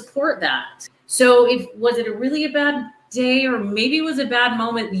going to support that. So was it really a bad day, or maybe it was a bad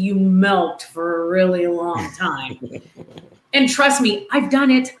moment that you milked for a really long time? And trust me, I've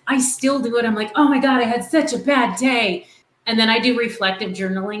done it. I still do it. I'm like, oh my God, I had such a bad day. And then I do reflective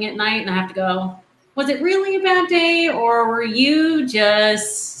journaling at night and I have to go, was it really a bad day? Or were you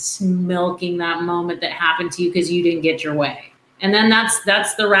just milking that moment that happened to you because you didn't get your way? And then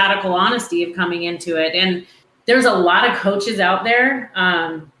that's the radical honesty of coming into it. And there's a lot of coaches out there.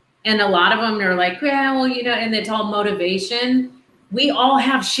 And a lot of them are like, yeah, well, and it's all motivation. We all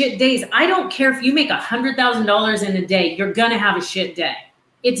have shit days. I don't care if you make $100,000 in a day, you're going to have a shit day.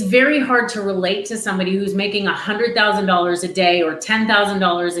 It's very hard to relate to somebody who's making $100,000 a day or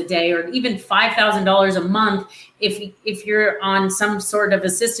 $10,000 a day or even $5,000 a month. If you're on some sort of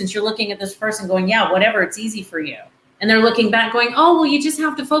assistance, you're looking at this person going, yeah, whatever, it's easy for you. And they're looking back going, oh, well, you just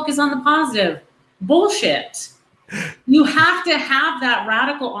have to focus on the positive. Bullshit. You have to have that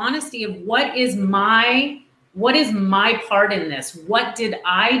radical honesty of what is my part in this? What did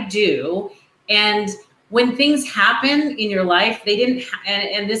I do? And when things happen in your life, they didn't,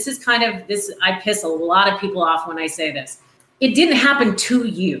 and this is kind of this, I piss a lot of people off when I say this. It didn't happen to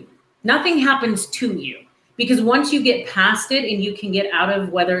you. Nothing happens to you. Because once you get past it and you can get out of,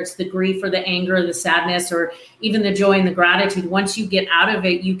 whether it's the grief or the anger or the sadness or even the joy and the gratitude, once you get out of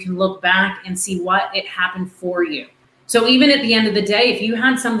it, you can look back and see what it happened for you. So even at the end of the day, if you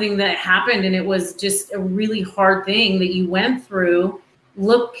had something that happened and it was just a really hard thing that you went through,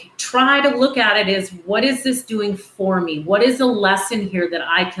 try to look at it as, what is this doing for me? What is a lesson here that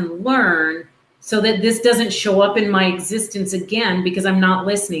I can learn so that this doesn't show up in my existence again because I'm not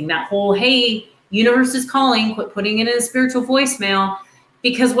listening? That whole, hey, universe is calling, quit putting it in a spiritual voicemail,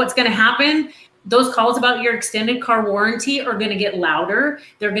 because what's going to happen, those calls about your extended car warranty are going to get louder.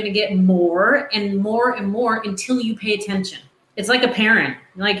 They're going to get more and more and more until you pay attention. It's like a parent.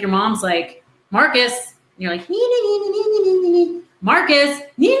 Like your mom's like, Marcus. And you're like, Marcus.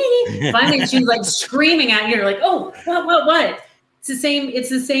 Finally, she's like screaming at you. You're like, oh, what? It's the same. It's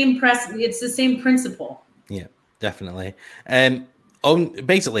the same It's the same principle. Yeah, definitely.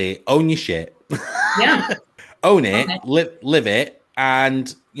 Basically own your shit. Yeah. Own it, live it,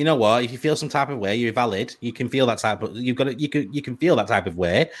 and you know what? If you feel some type of way, you're valid. You can feel that type of you can feel that type of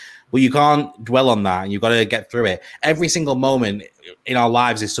way, but you can't dwell on that. And you've got to get through it. Every single moment in our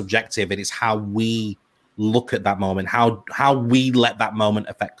lives is subjective, and it's how we look at that moment, how we let that moment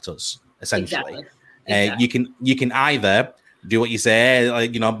affect us. Essentially, exactly. You can either do what you say,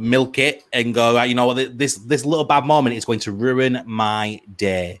 like, milk it and go, this little bad moment is going to ruin my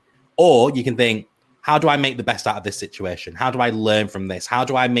day, or you can think, how do I make the best out of this situation? How do I learn from this? How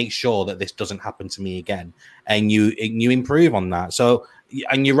do I make sure that this doesn't happen to me again? And you improve on that. So,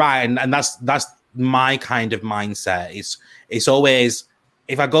 and you're right. And that's my kind of mindset. It's always,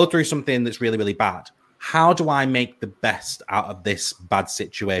 if I go through something that's really, really bad, how do I make the best out of this bad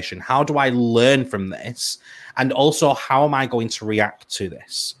situation? How do I learn from this? And also, how am I going to react to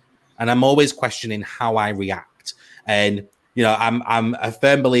this? And I'm always questioning how I react. And I'm a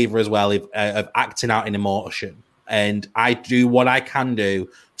firm believer as well of acting out in emotion. And I do what I can do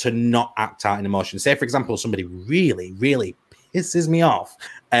to not act out in emotion. Say, for example, somebody really, really pisses me off.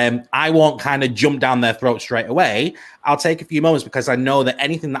 I won't kind of jump down their throat straight away. I'll take a few moments because I know that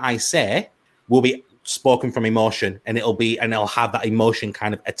anything that I say will be spoken from emotion, and it'll have that emotion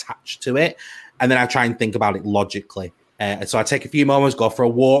kind of attached to it. And then I try and think about it logically. So I take a few moments, go for a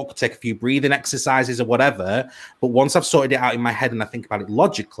walk, take a few breathing exercises or whatever. But once I've sorted it out in my head and I think about it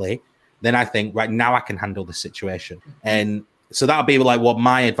logically, then I think, right, now I can handle the situation. And so that'll be like what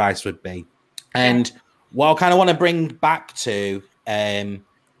my advice would be. And what I kind of want to bring back to, and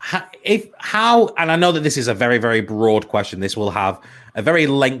I know that this is a very, very broad question. This will have a very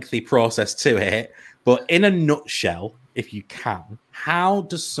lengthy process to it. But in a nutshell, if you can, how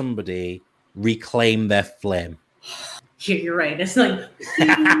does somebody reclaim their flame? You're right. It's like,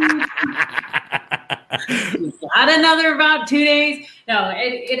 you got another about 2 days. No,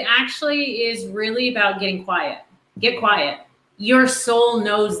 it actually is really about getting quiet. Get quiet. Your soul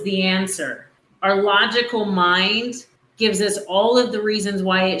knows the answer. Our logical mind gives us all of the reasons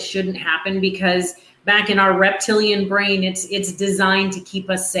why it shouldn't happen, because back in our reptilian brain, it's designed to keep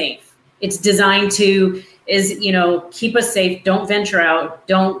us safe. It's designed to keep us safe. Don't venture out.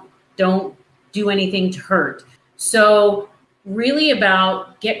 Don't do anything to hurt. So really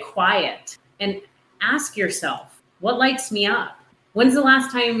about get quiet and ask yourself, what lights me up? When's the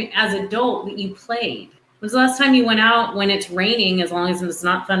last time as an adult that you played? When's the last time you went out when it's raining, as long as it's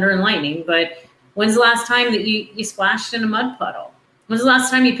not thunder and lightning, but when's the last time that you splashed in a mud puddle? When's the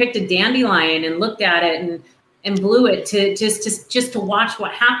last time you picked a dandelion and looked at it and blew it to just to watch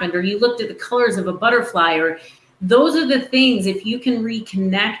what happened? Or you looked at the colors of a butterfly? Or those are the things, if you can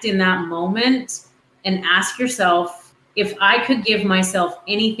reconnect in that moment and ask yourself, if I could give myself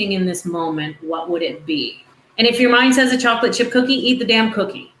anything in this moment, what would it be? And if your mind says a chocolate chip cookie, eat the damn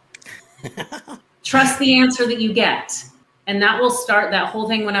cookie. Trust the answer that you get. And that will start that whole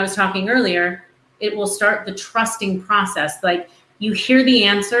thing when I was talking earlier. It will start the trusting process. Like, you hear the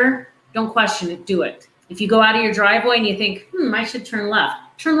answer, don't question it, do it. If you go out of your driveway and you think, I should turn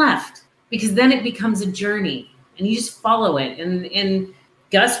left, because then it becomes a journey and you just follow it. And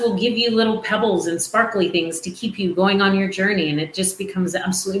Gus will give you little pebbles and sparkly things to keep you going on your journey. And it just becomes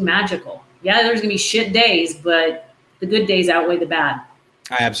absolutely magical. Yeah, there's going to be shit days, but the good days outweigh the bad.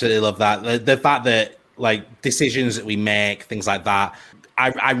 I absolutely love that. The fact that, like, decisions that we make, things like that,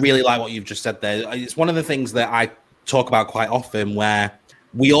 I really like what you've just said there. It's one of the things that I talk about quite often, where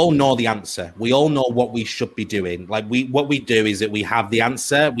we all know the answer. We all know what we should be doing. Like, what we do is that we have the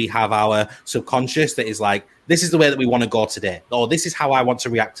answer. We have our subconscious that is like, this is the way that we want to go today, or this is how I want to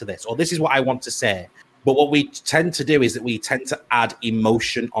react to this, or this is what I want to say. But what we tend to do is that we tend to add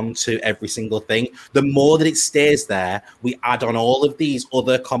emotion onto every single thing. The more that it stays there, we add on all of these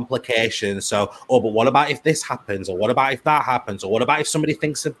other complications. So, but what about if this happens? Or what about if that happens? Or what about if somebody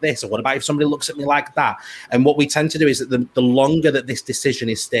thinks of this? Or what about if somebody looks at me like that? And what we tend to do is that the longer that this decision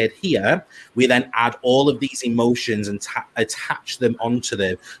is stayed here, we then add all of these emotions and attach them onto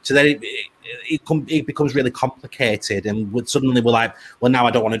them. So then it becomes really complicated. And suddenly we're like, well, now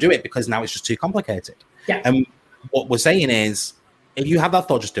I don't want to do it because now it's just too complicated. Yeah. And what we're saying is, if you have that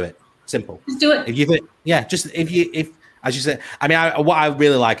thought, just do it. Simple. Just do it. If as you said, I mean, what I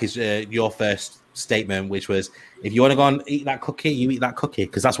really like is your first statement, which was, if you want to go and eat that cookie, you eat that cookie,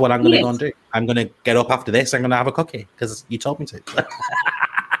 because that's what I'm going to go and do. I'm going to get up after this. I'm going to have a cookie because you told me to.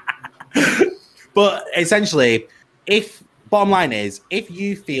 But essentially, bottom line is, if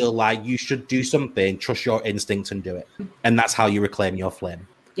you feel like you should do something, trust your instinct and do it. And that's how you reclaim your flame.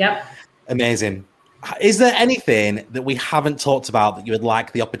 Yep. Amazing. Is there anything that we haven't talked about that you would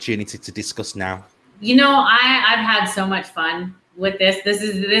like the opportunity to discuss now? You know, I've had so much fun with this. This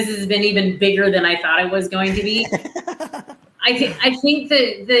has been even bigger than I thought it was going to be. I think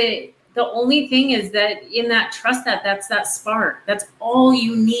that the only thing is that in that trust, that's that spark. That's all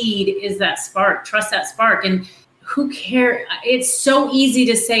you need is that spark. Trust that spark. And who cares? It's so easy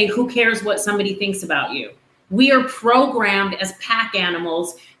to say, who cares what somebody thinks about you? We are programmed as pack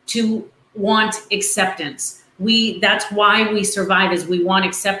animals to want acceptance. That's why we survive, is we want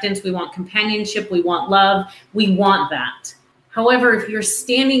acceptance, we want companionship, we want love, we want that. However, if you're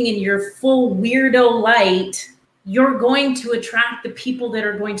standing in your full weirdo light, you're going to attract the people that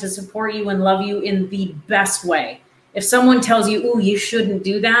are going to support you and love you in the best way. If someone tells you, "Oh, you shouldn't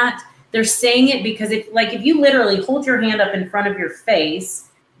do that," they're saying it because if you literally hold your hand up in front of your face,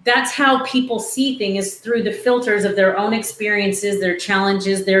 that's how people see things, through the filters of their own experiences, their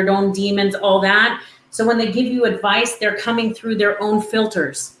challenges, their own demons, all that. So when they give you advice, they're coming through their own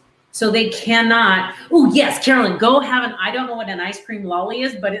filters. So they cannot, "Oh, yes, Carolyn, go have I don't know what an ice cream lolly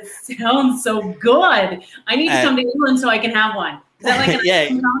is, but it sounds so good. I need to come to England so I can have one." Is that like an ice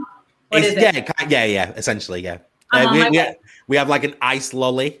cream lolly? What is it? Yeah, essentially, yeah. We have like an ice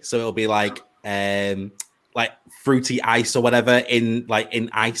lolly, so it'll be like fruity ice or whatever in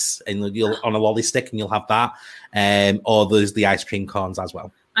ice, and you'll on a lolly stick, and you'll have that. Or there's the ice cream cones as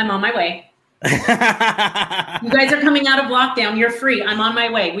well. I'm on my way. You guys are coming out of lockdown. You're free. I'm on my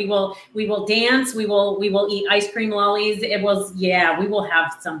way. We will dance. We will eat ice cream lollies. We will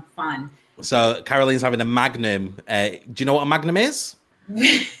have some fun. So Caroline's having a Magnum. Do you know what a Magnum is?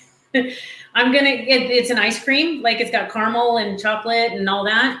 It's an ice cream. Like, it's got caramel and chocolate and all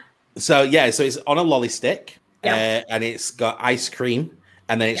that. So it's on a lolly stick, and it's got ice cream,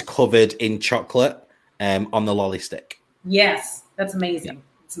 and then it's covered in chocolate on the lolly stick. Yes, that's amazing. Yeah.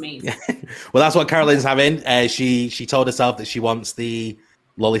 It's amazing. Well, that's what Caroline's having. She told herself that she wants the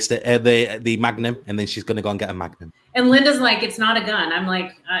lolly stick, the Magnum, and then she's going to go and get a Magnum. And Linda's like, "It's not a gun." I'm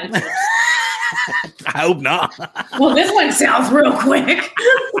like, I hope not. Well, this one sounds real quick.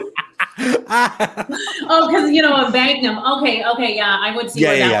 Oh, because a Magnum. Okay, yeah, I would see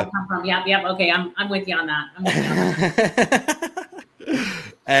where that would come from. Yep. Okay, I'm with you on that.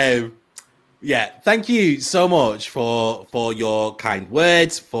 Thank you so much for your kind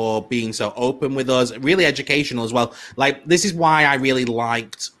words, for being so open with us. Really educational as well. Like, this is why I really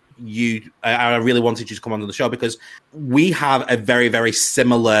liked you. I really wanted you to come onto the show, because we have a very, very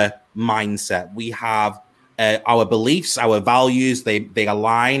similar mindset. We have our beliefs, our values, they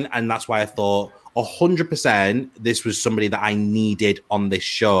align, and that's why I thought 100% this was somebody that I needed on this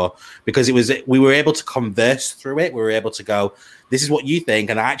show, because we were able to converse through it. We were able to go, "This is what you think,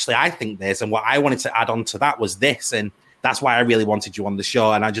 and I think this, and what I wanted to add on to that was this," and that's why I really wanted you on the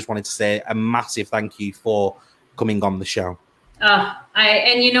show. And I just wanted to say a massive thank you for coming on the show.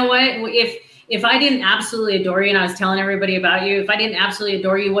 And you know what? If I didn't absolutely adore you, and I was telling everybody about you, if I didn't absolutely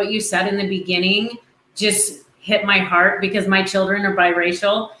adore you, what you said in the beginning just hit my heart, because my children are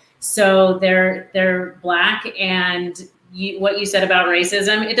biracial. So they're Black, and what you said about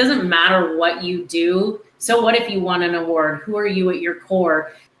racism, it doesn't matter what you do. So what if you won an award? Who are you at your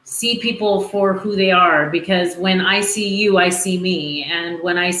core? See people for who they are, because when I see you, I see me. And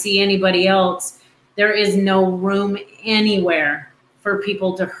when I see anybody else, there is no room anywhere for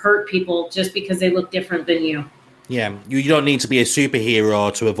people to hurt people just because they look different than you. Yeah, you don't need to be a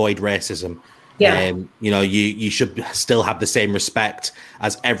superhero to avoid racism. Yeah. You should still have the same respect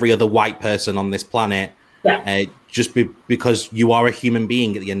as every other white person on this planet. Yeah. Because you are a human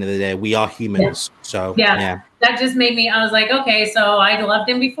being at the end of the day. We are humans. Yeah. So that just made me, I was like, okay, so I loved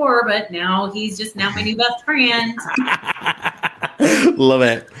him before, but now he's just now my new best friend. Love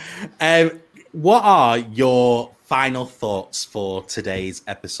it. What are your final thoughts for today's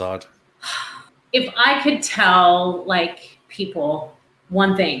episode? If I could tell people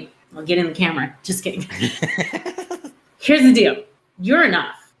one thing, I'll get in the camera. Just kidding. Here's the deal. You're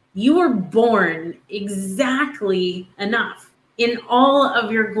enough. You were born exactly enough in all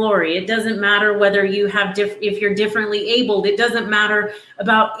of your glory. It doesn't matter whether you have if you're differently abled. It doesn't matter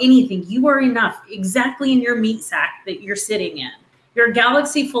about anything. You are enough exactly in your meat sack that you're sitting in. You're a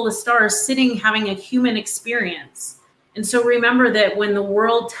galaxy full of stars sitting having a human experience. And so remember that when the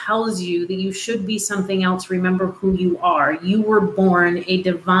world tells you that you should be something else, remember who you are. You were born a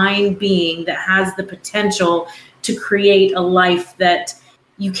divine being that has the potential to create a life that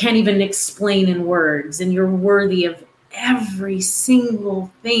you can't even explain in words. And you're worthy of every single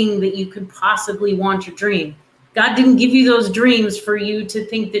thing that you could possibly want or dream. God didn't give you those dreams for you to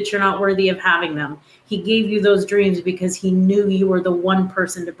think that you're not worthy of having them. He gave you those dreams because he knew you were the one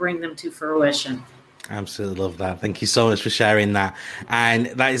person to bring them to fruition. Absolutely love that. Thank you so much for sharing that. And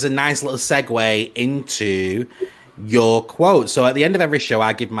that is a nice little segue into your quote. So at the end of every show,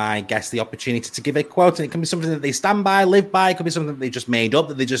 I give my guests the opportunity to give a quote, and it can be something that they stand by, live by. It could be something that they just made up,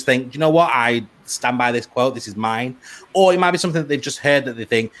 that they just think, you know what, I stand by this quote. This is mine. Or it might be something that they've just heard that they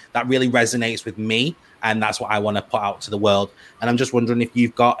think that really resonates with me, and that's what I want to put out to the world. And I'm just wondering if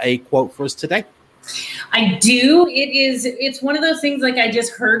you've got a quote for us today. I do. It's one of those things, like, I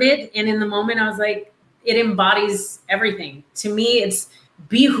just heard it, and in the moment I was like, it embodies everything. To me, it's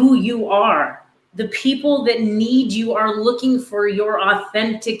be who you are. The people that need you are looking for your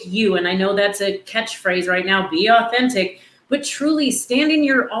authentic you. And I know that's a catchphrase right now, be authentic, but truly stand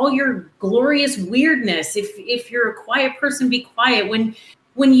in all your glorious weirdness. If you're a quiet person, be quiet.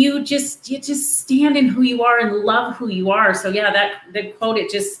 When you just stand in who you are and love who you are. So yeah, that quote,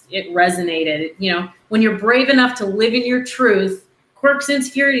 it resonated. You know, when you're brave enough to live in your truth, quirks,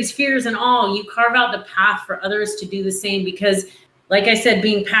 insecurities, fears, and all, you carve out the path for others to do the same. Because, like I said,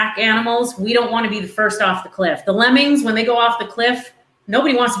 being pack animals, we don't want to be the first off the cliff. The lemmings, when they go off the cliff,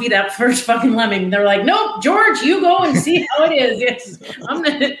 nobody wants to be that first fucking lemming. They're like, nope, George, you go and see how it is. Yes, I'm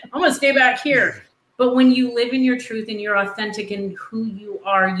gonna stay back here. But when you live in your truth and you're authentic in who you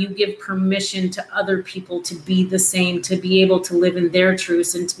are, you give permission to other people to be the same, to be able to live in their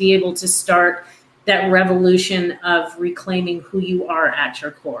truths, and to be able to start that revolution of reclaiming who you are at your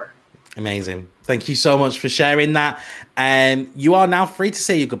core. Amazing. Thank you so much for sharing that. And you are now free to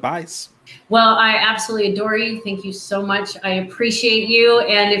say your goodbyes. Well, I absolutely adore you. Thank you so much. I appreciate you.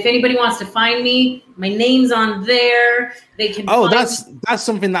 And if anybody wants to find me, my name's on there. They can. Oh, that's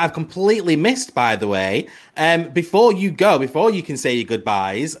something that I've completely missed, by the way. Before you can say your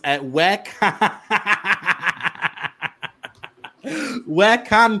goodbyes, where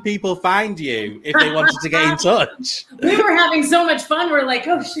can people find you if they wanted to get in touch? We were having so much fun. We're like,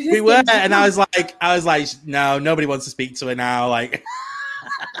 oh shit. We were, and I was like, no, nobody wants to speak to her now. Like,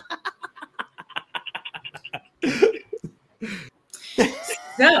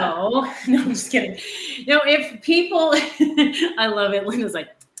 so, no, I'm just kidding. If people, I love it. Linda's like,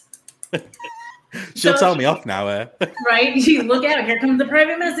 she'll tell me off now. Right? You look out. Here comes the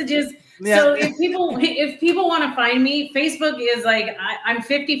private messages. Yeah. So if people want to find me, Facebook is like, I'm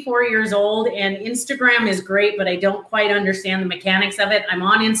 54 years old, and Instagram is great, but I don't quite understand the mechanics of it. I'm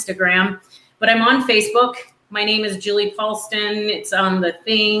on Instagram, but I'm on Facebook. My name is Julie Paulston. It's on the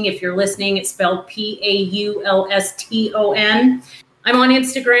thing. If you're listening, it's spelled Paulston. I'm on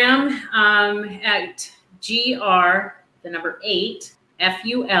Instagram at GR8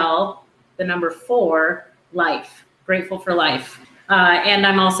 FUL 4 Grateful for life. And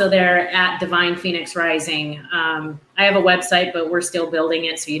I'm also there at Divine Phoenix Rising. I have a website, but we're still building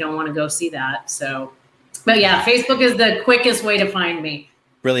it, so you don't want to go see that. So, but yeah, Facebook is the quickest way to find me.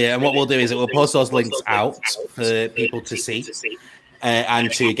 Brilliant. And what we'll do is we'll post those links out for people to see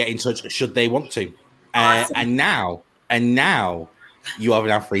and to get in touch should they want to. Awesome. And now you are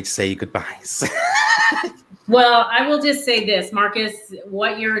now free to say your goodbyes. Well, I will just say this, Marcus,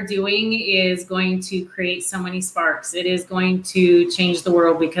 what you're doing is going to create so many sparks. It is going to change the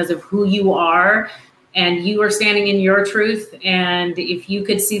world because of who you are, and you are standing in your truth. And if you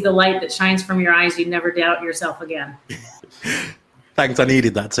could see the light that shines from your eyes, you'd never doubt yourself again. Thanks. I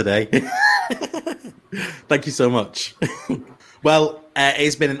needed that today. Thank you so much. Well,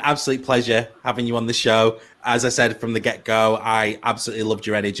 it's been an absolute pleasure having you on the show. As I said from the get-go, I absolutely loved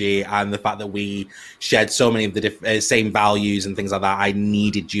your energy and the fact that we shared so many of the same values and things like that. I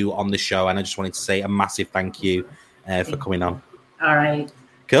needed you on the show, and I just wanted to say a massive thank you for coming on. All right.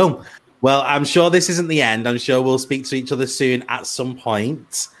 Cool. Well, I'm sure this isn't the end. I'm sure we'll speak to each other soon at some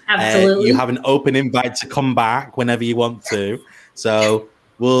point. Absolutely. You have an open invite to come back whenever you want to. So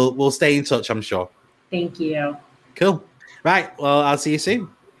we'll stay in touch, I'm sure. Thank you. Cool. Right. Well, I'll see you soon.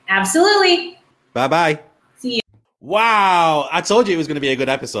 Absolutely. Bye-bye. See you. Wow. I told you it was going to be a good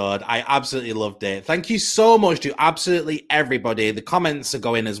episode. I absolutely loved it. Thank you so much to absolutely everybody. The comments are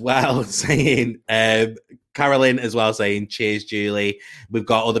going as well, saying, Carolyn as well saying, cheers, Julie. We've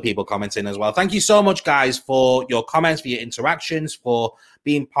got other people commenting as well. Thank you so much, guys, for your comments, for your interactions, for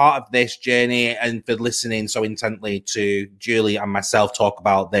being part of this journey, and for listening so intently to Julie and myself talk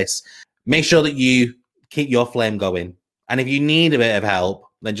about this. Make sure that you keep your flame going. And if you need a bit of help,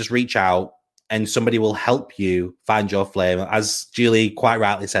 then just reach out and somebody will help you find your flame. As Julie quite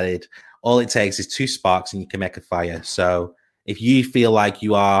rightly said, all it takes is 2 sparks and you can make a fire. So if you feel like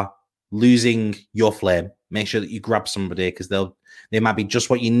you are losing your flame, make sure that you grab somebody, because they might be just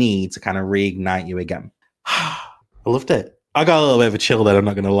what you need to kind of reignite you again. I loved it. I got a little bit of a chill there, I'm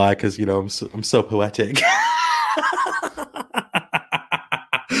not going to lie, because, I'm so poetic.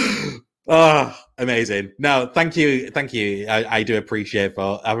 Oh, amazing. No, thank you. Thank you. I do appreciate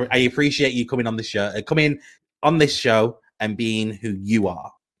I appreciate you coming on the show, and being who you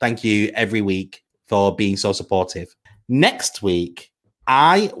are. Thank you every week for being so supportive. Next week,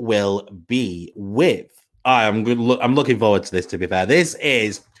 I will be with, I'm looking forward to this, to be fair. This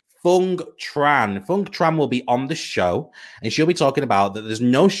is Fung Tran. Fung Tran will be on the show, and she'll be talking about that there's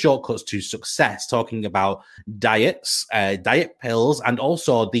no shortcuts to success, talking about diets, diet pills, and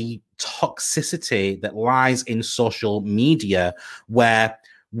also the toxicity that lies in social media, where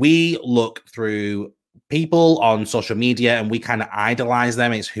we look through people on social media and we kind of idolize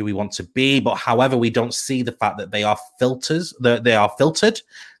them. It's who we want to be. But however, we don't see the fact that they are filters, they are filtered.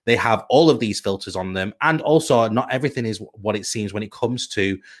 They have all of these filters on them. And also, not everything is what it seems when it comes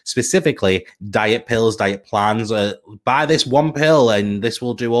to specifically diet pills, diet plans. Buy this one pill and this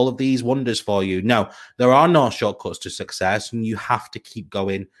will do all of these wonders for you. No, there are no shortcuts to success. And you have to keep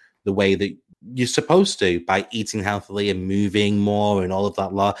going the way that you're supposed to, by eating healthily and moving more and all of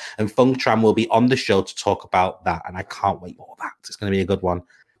that lot. And Fung Tran will be on the show to talk about that. And I can't wait for that. It's going to be a good one.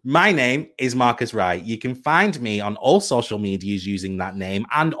 My name is Marcus Wright. You can find me on all social medias using that name,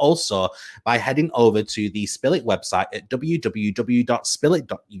 and also by heading over to the Spill It website at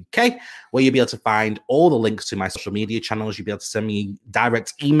www.spillit.uk, where you'll be able to find all the links to my social media channels. You'll be able to send me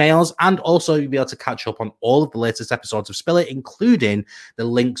direct emails, and also you'll be able to catch up on all of the latest episodes of Spill It, including the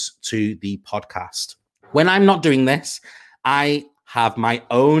links to the podcast. When I'm not doing this, I have my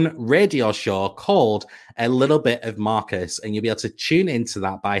own radio show called A Little Bit of Marcus, and you'll be able to tune into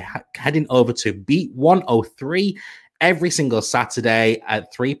that by heading over to Beat 103 every single Saturday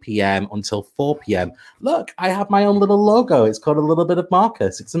at 3 p.m. until 4 p.m. Look, I have my own little logo. It's called A Little Bit of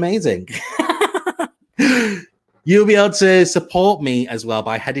Marcus. It's amazing. You'll be able to support me as well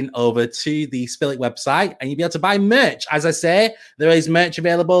by heading over to the Spill It website, and you'll be able to buy merch. As I say, there is merch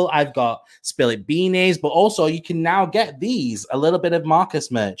available. I've got Spill It beanies, but also you can now get these, A Little Bit of Marcus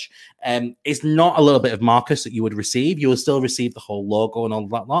merch. It's not a little bit of Marcus that you would receive. You will still receive the whole logo and all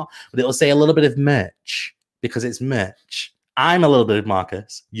that lot, but it'll say a little bit of merch because it's merch. I'm a little bit of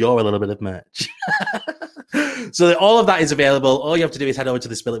Marcus. You're a little bit of merch. So all of that is available. All you have to do is head over to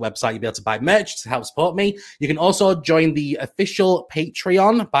the Spill It website. You'll be able to buy merch to help support me. You can also join the official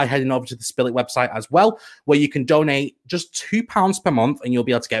Patreon by heading over to the Spill It website as well, where you can donate just £2 per month, and you'll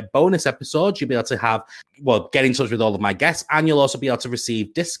be able to get bonus episodes. You'll be able to get in touch with all of my guests, and you'll also be able to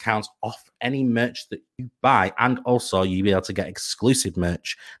receive discounts off any merch that you buy. And also you'll be able to get exclusive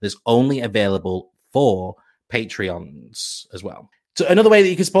merch that's only available for Patreons as well. So another way that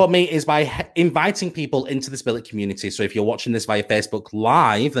you can support me is by inviting people into the Spill It community. So if you're watching this via Facebook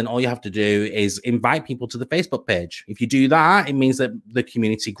Live, then all you have to do is invite people to the Facebook page. If you do that, it means that the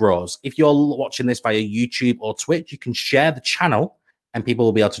community grows. If you're watching this via YouTube or Twitch, you can share the channel and people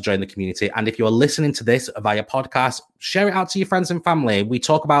will be able to join the community. And if you're listening to this via podcast, share it out to your friends and family. We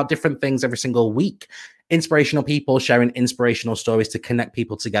talk about different things every single week. Inspirational people sharing inspirational stories to connect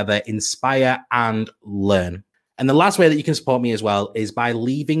people together, inspire and learn. And the last way that you can support me as well is by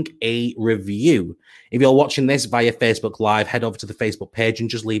leaving a review. If you're watching this via Facebook Live, head over to the Facebook page and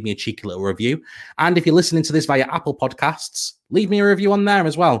just leave me a cheeky little review. And if you're listening to this via Apple Podcasts, leave me a review on there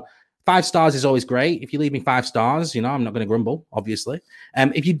as well. 5 stars is always great. If you leave me 5 stars, I'm not going to grumble, obviously.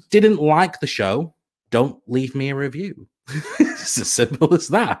 If you didn't like the show, don't leave me a review. It's as simple as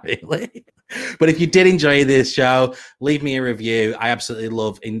that, really. But if you did enjoy this show, leave me a review. I absolutely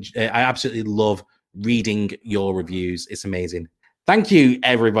love reading your reviews. It's amazing. Thank you,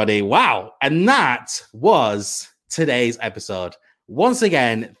 everybody. Wow. And that was today's episode. Once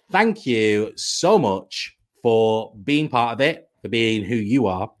again, thank you so much for being part of it, for being who you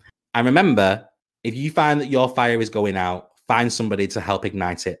are. And remember, if you find that your fire is going out, find somebody to help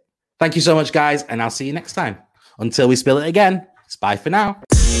ignite it. Thank you so much, guys, and I'll see you next time. Until we spill it again, it's bye for now.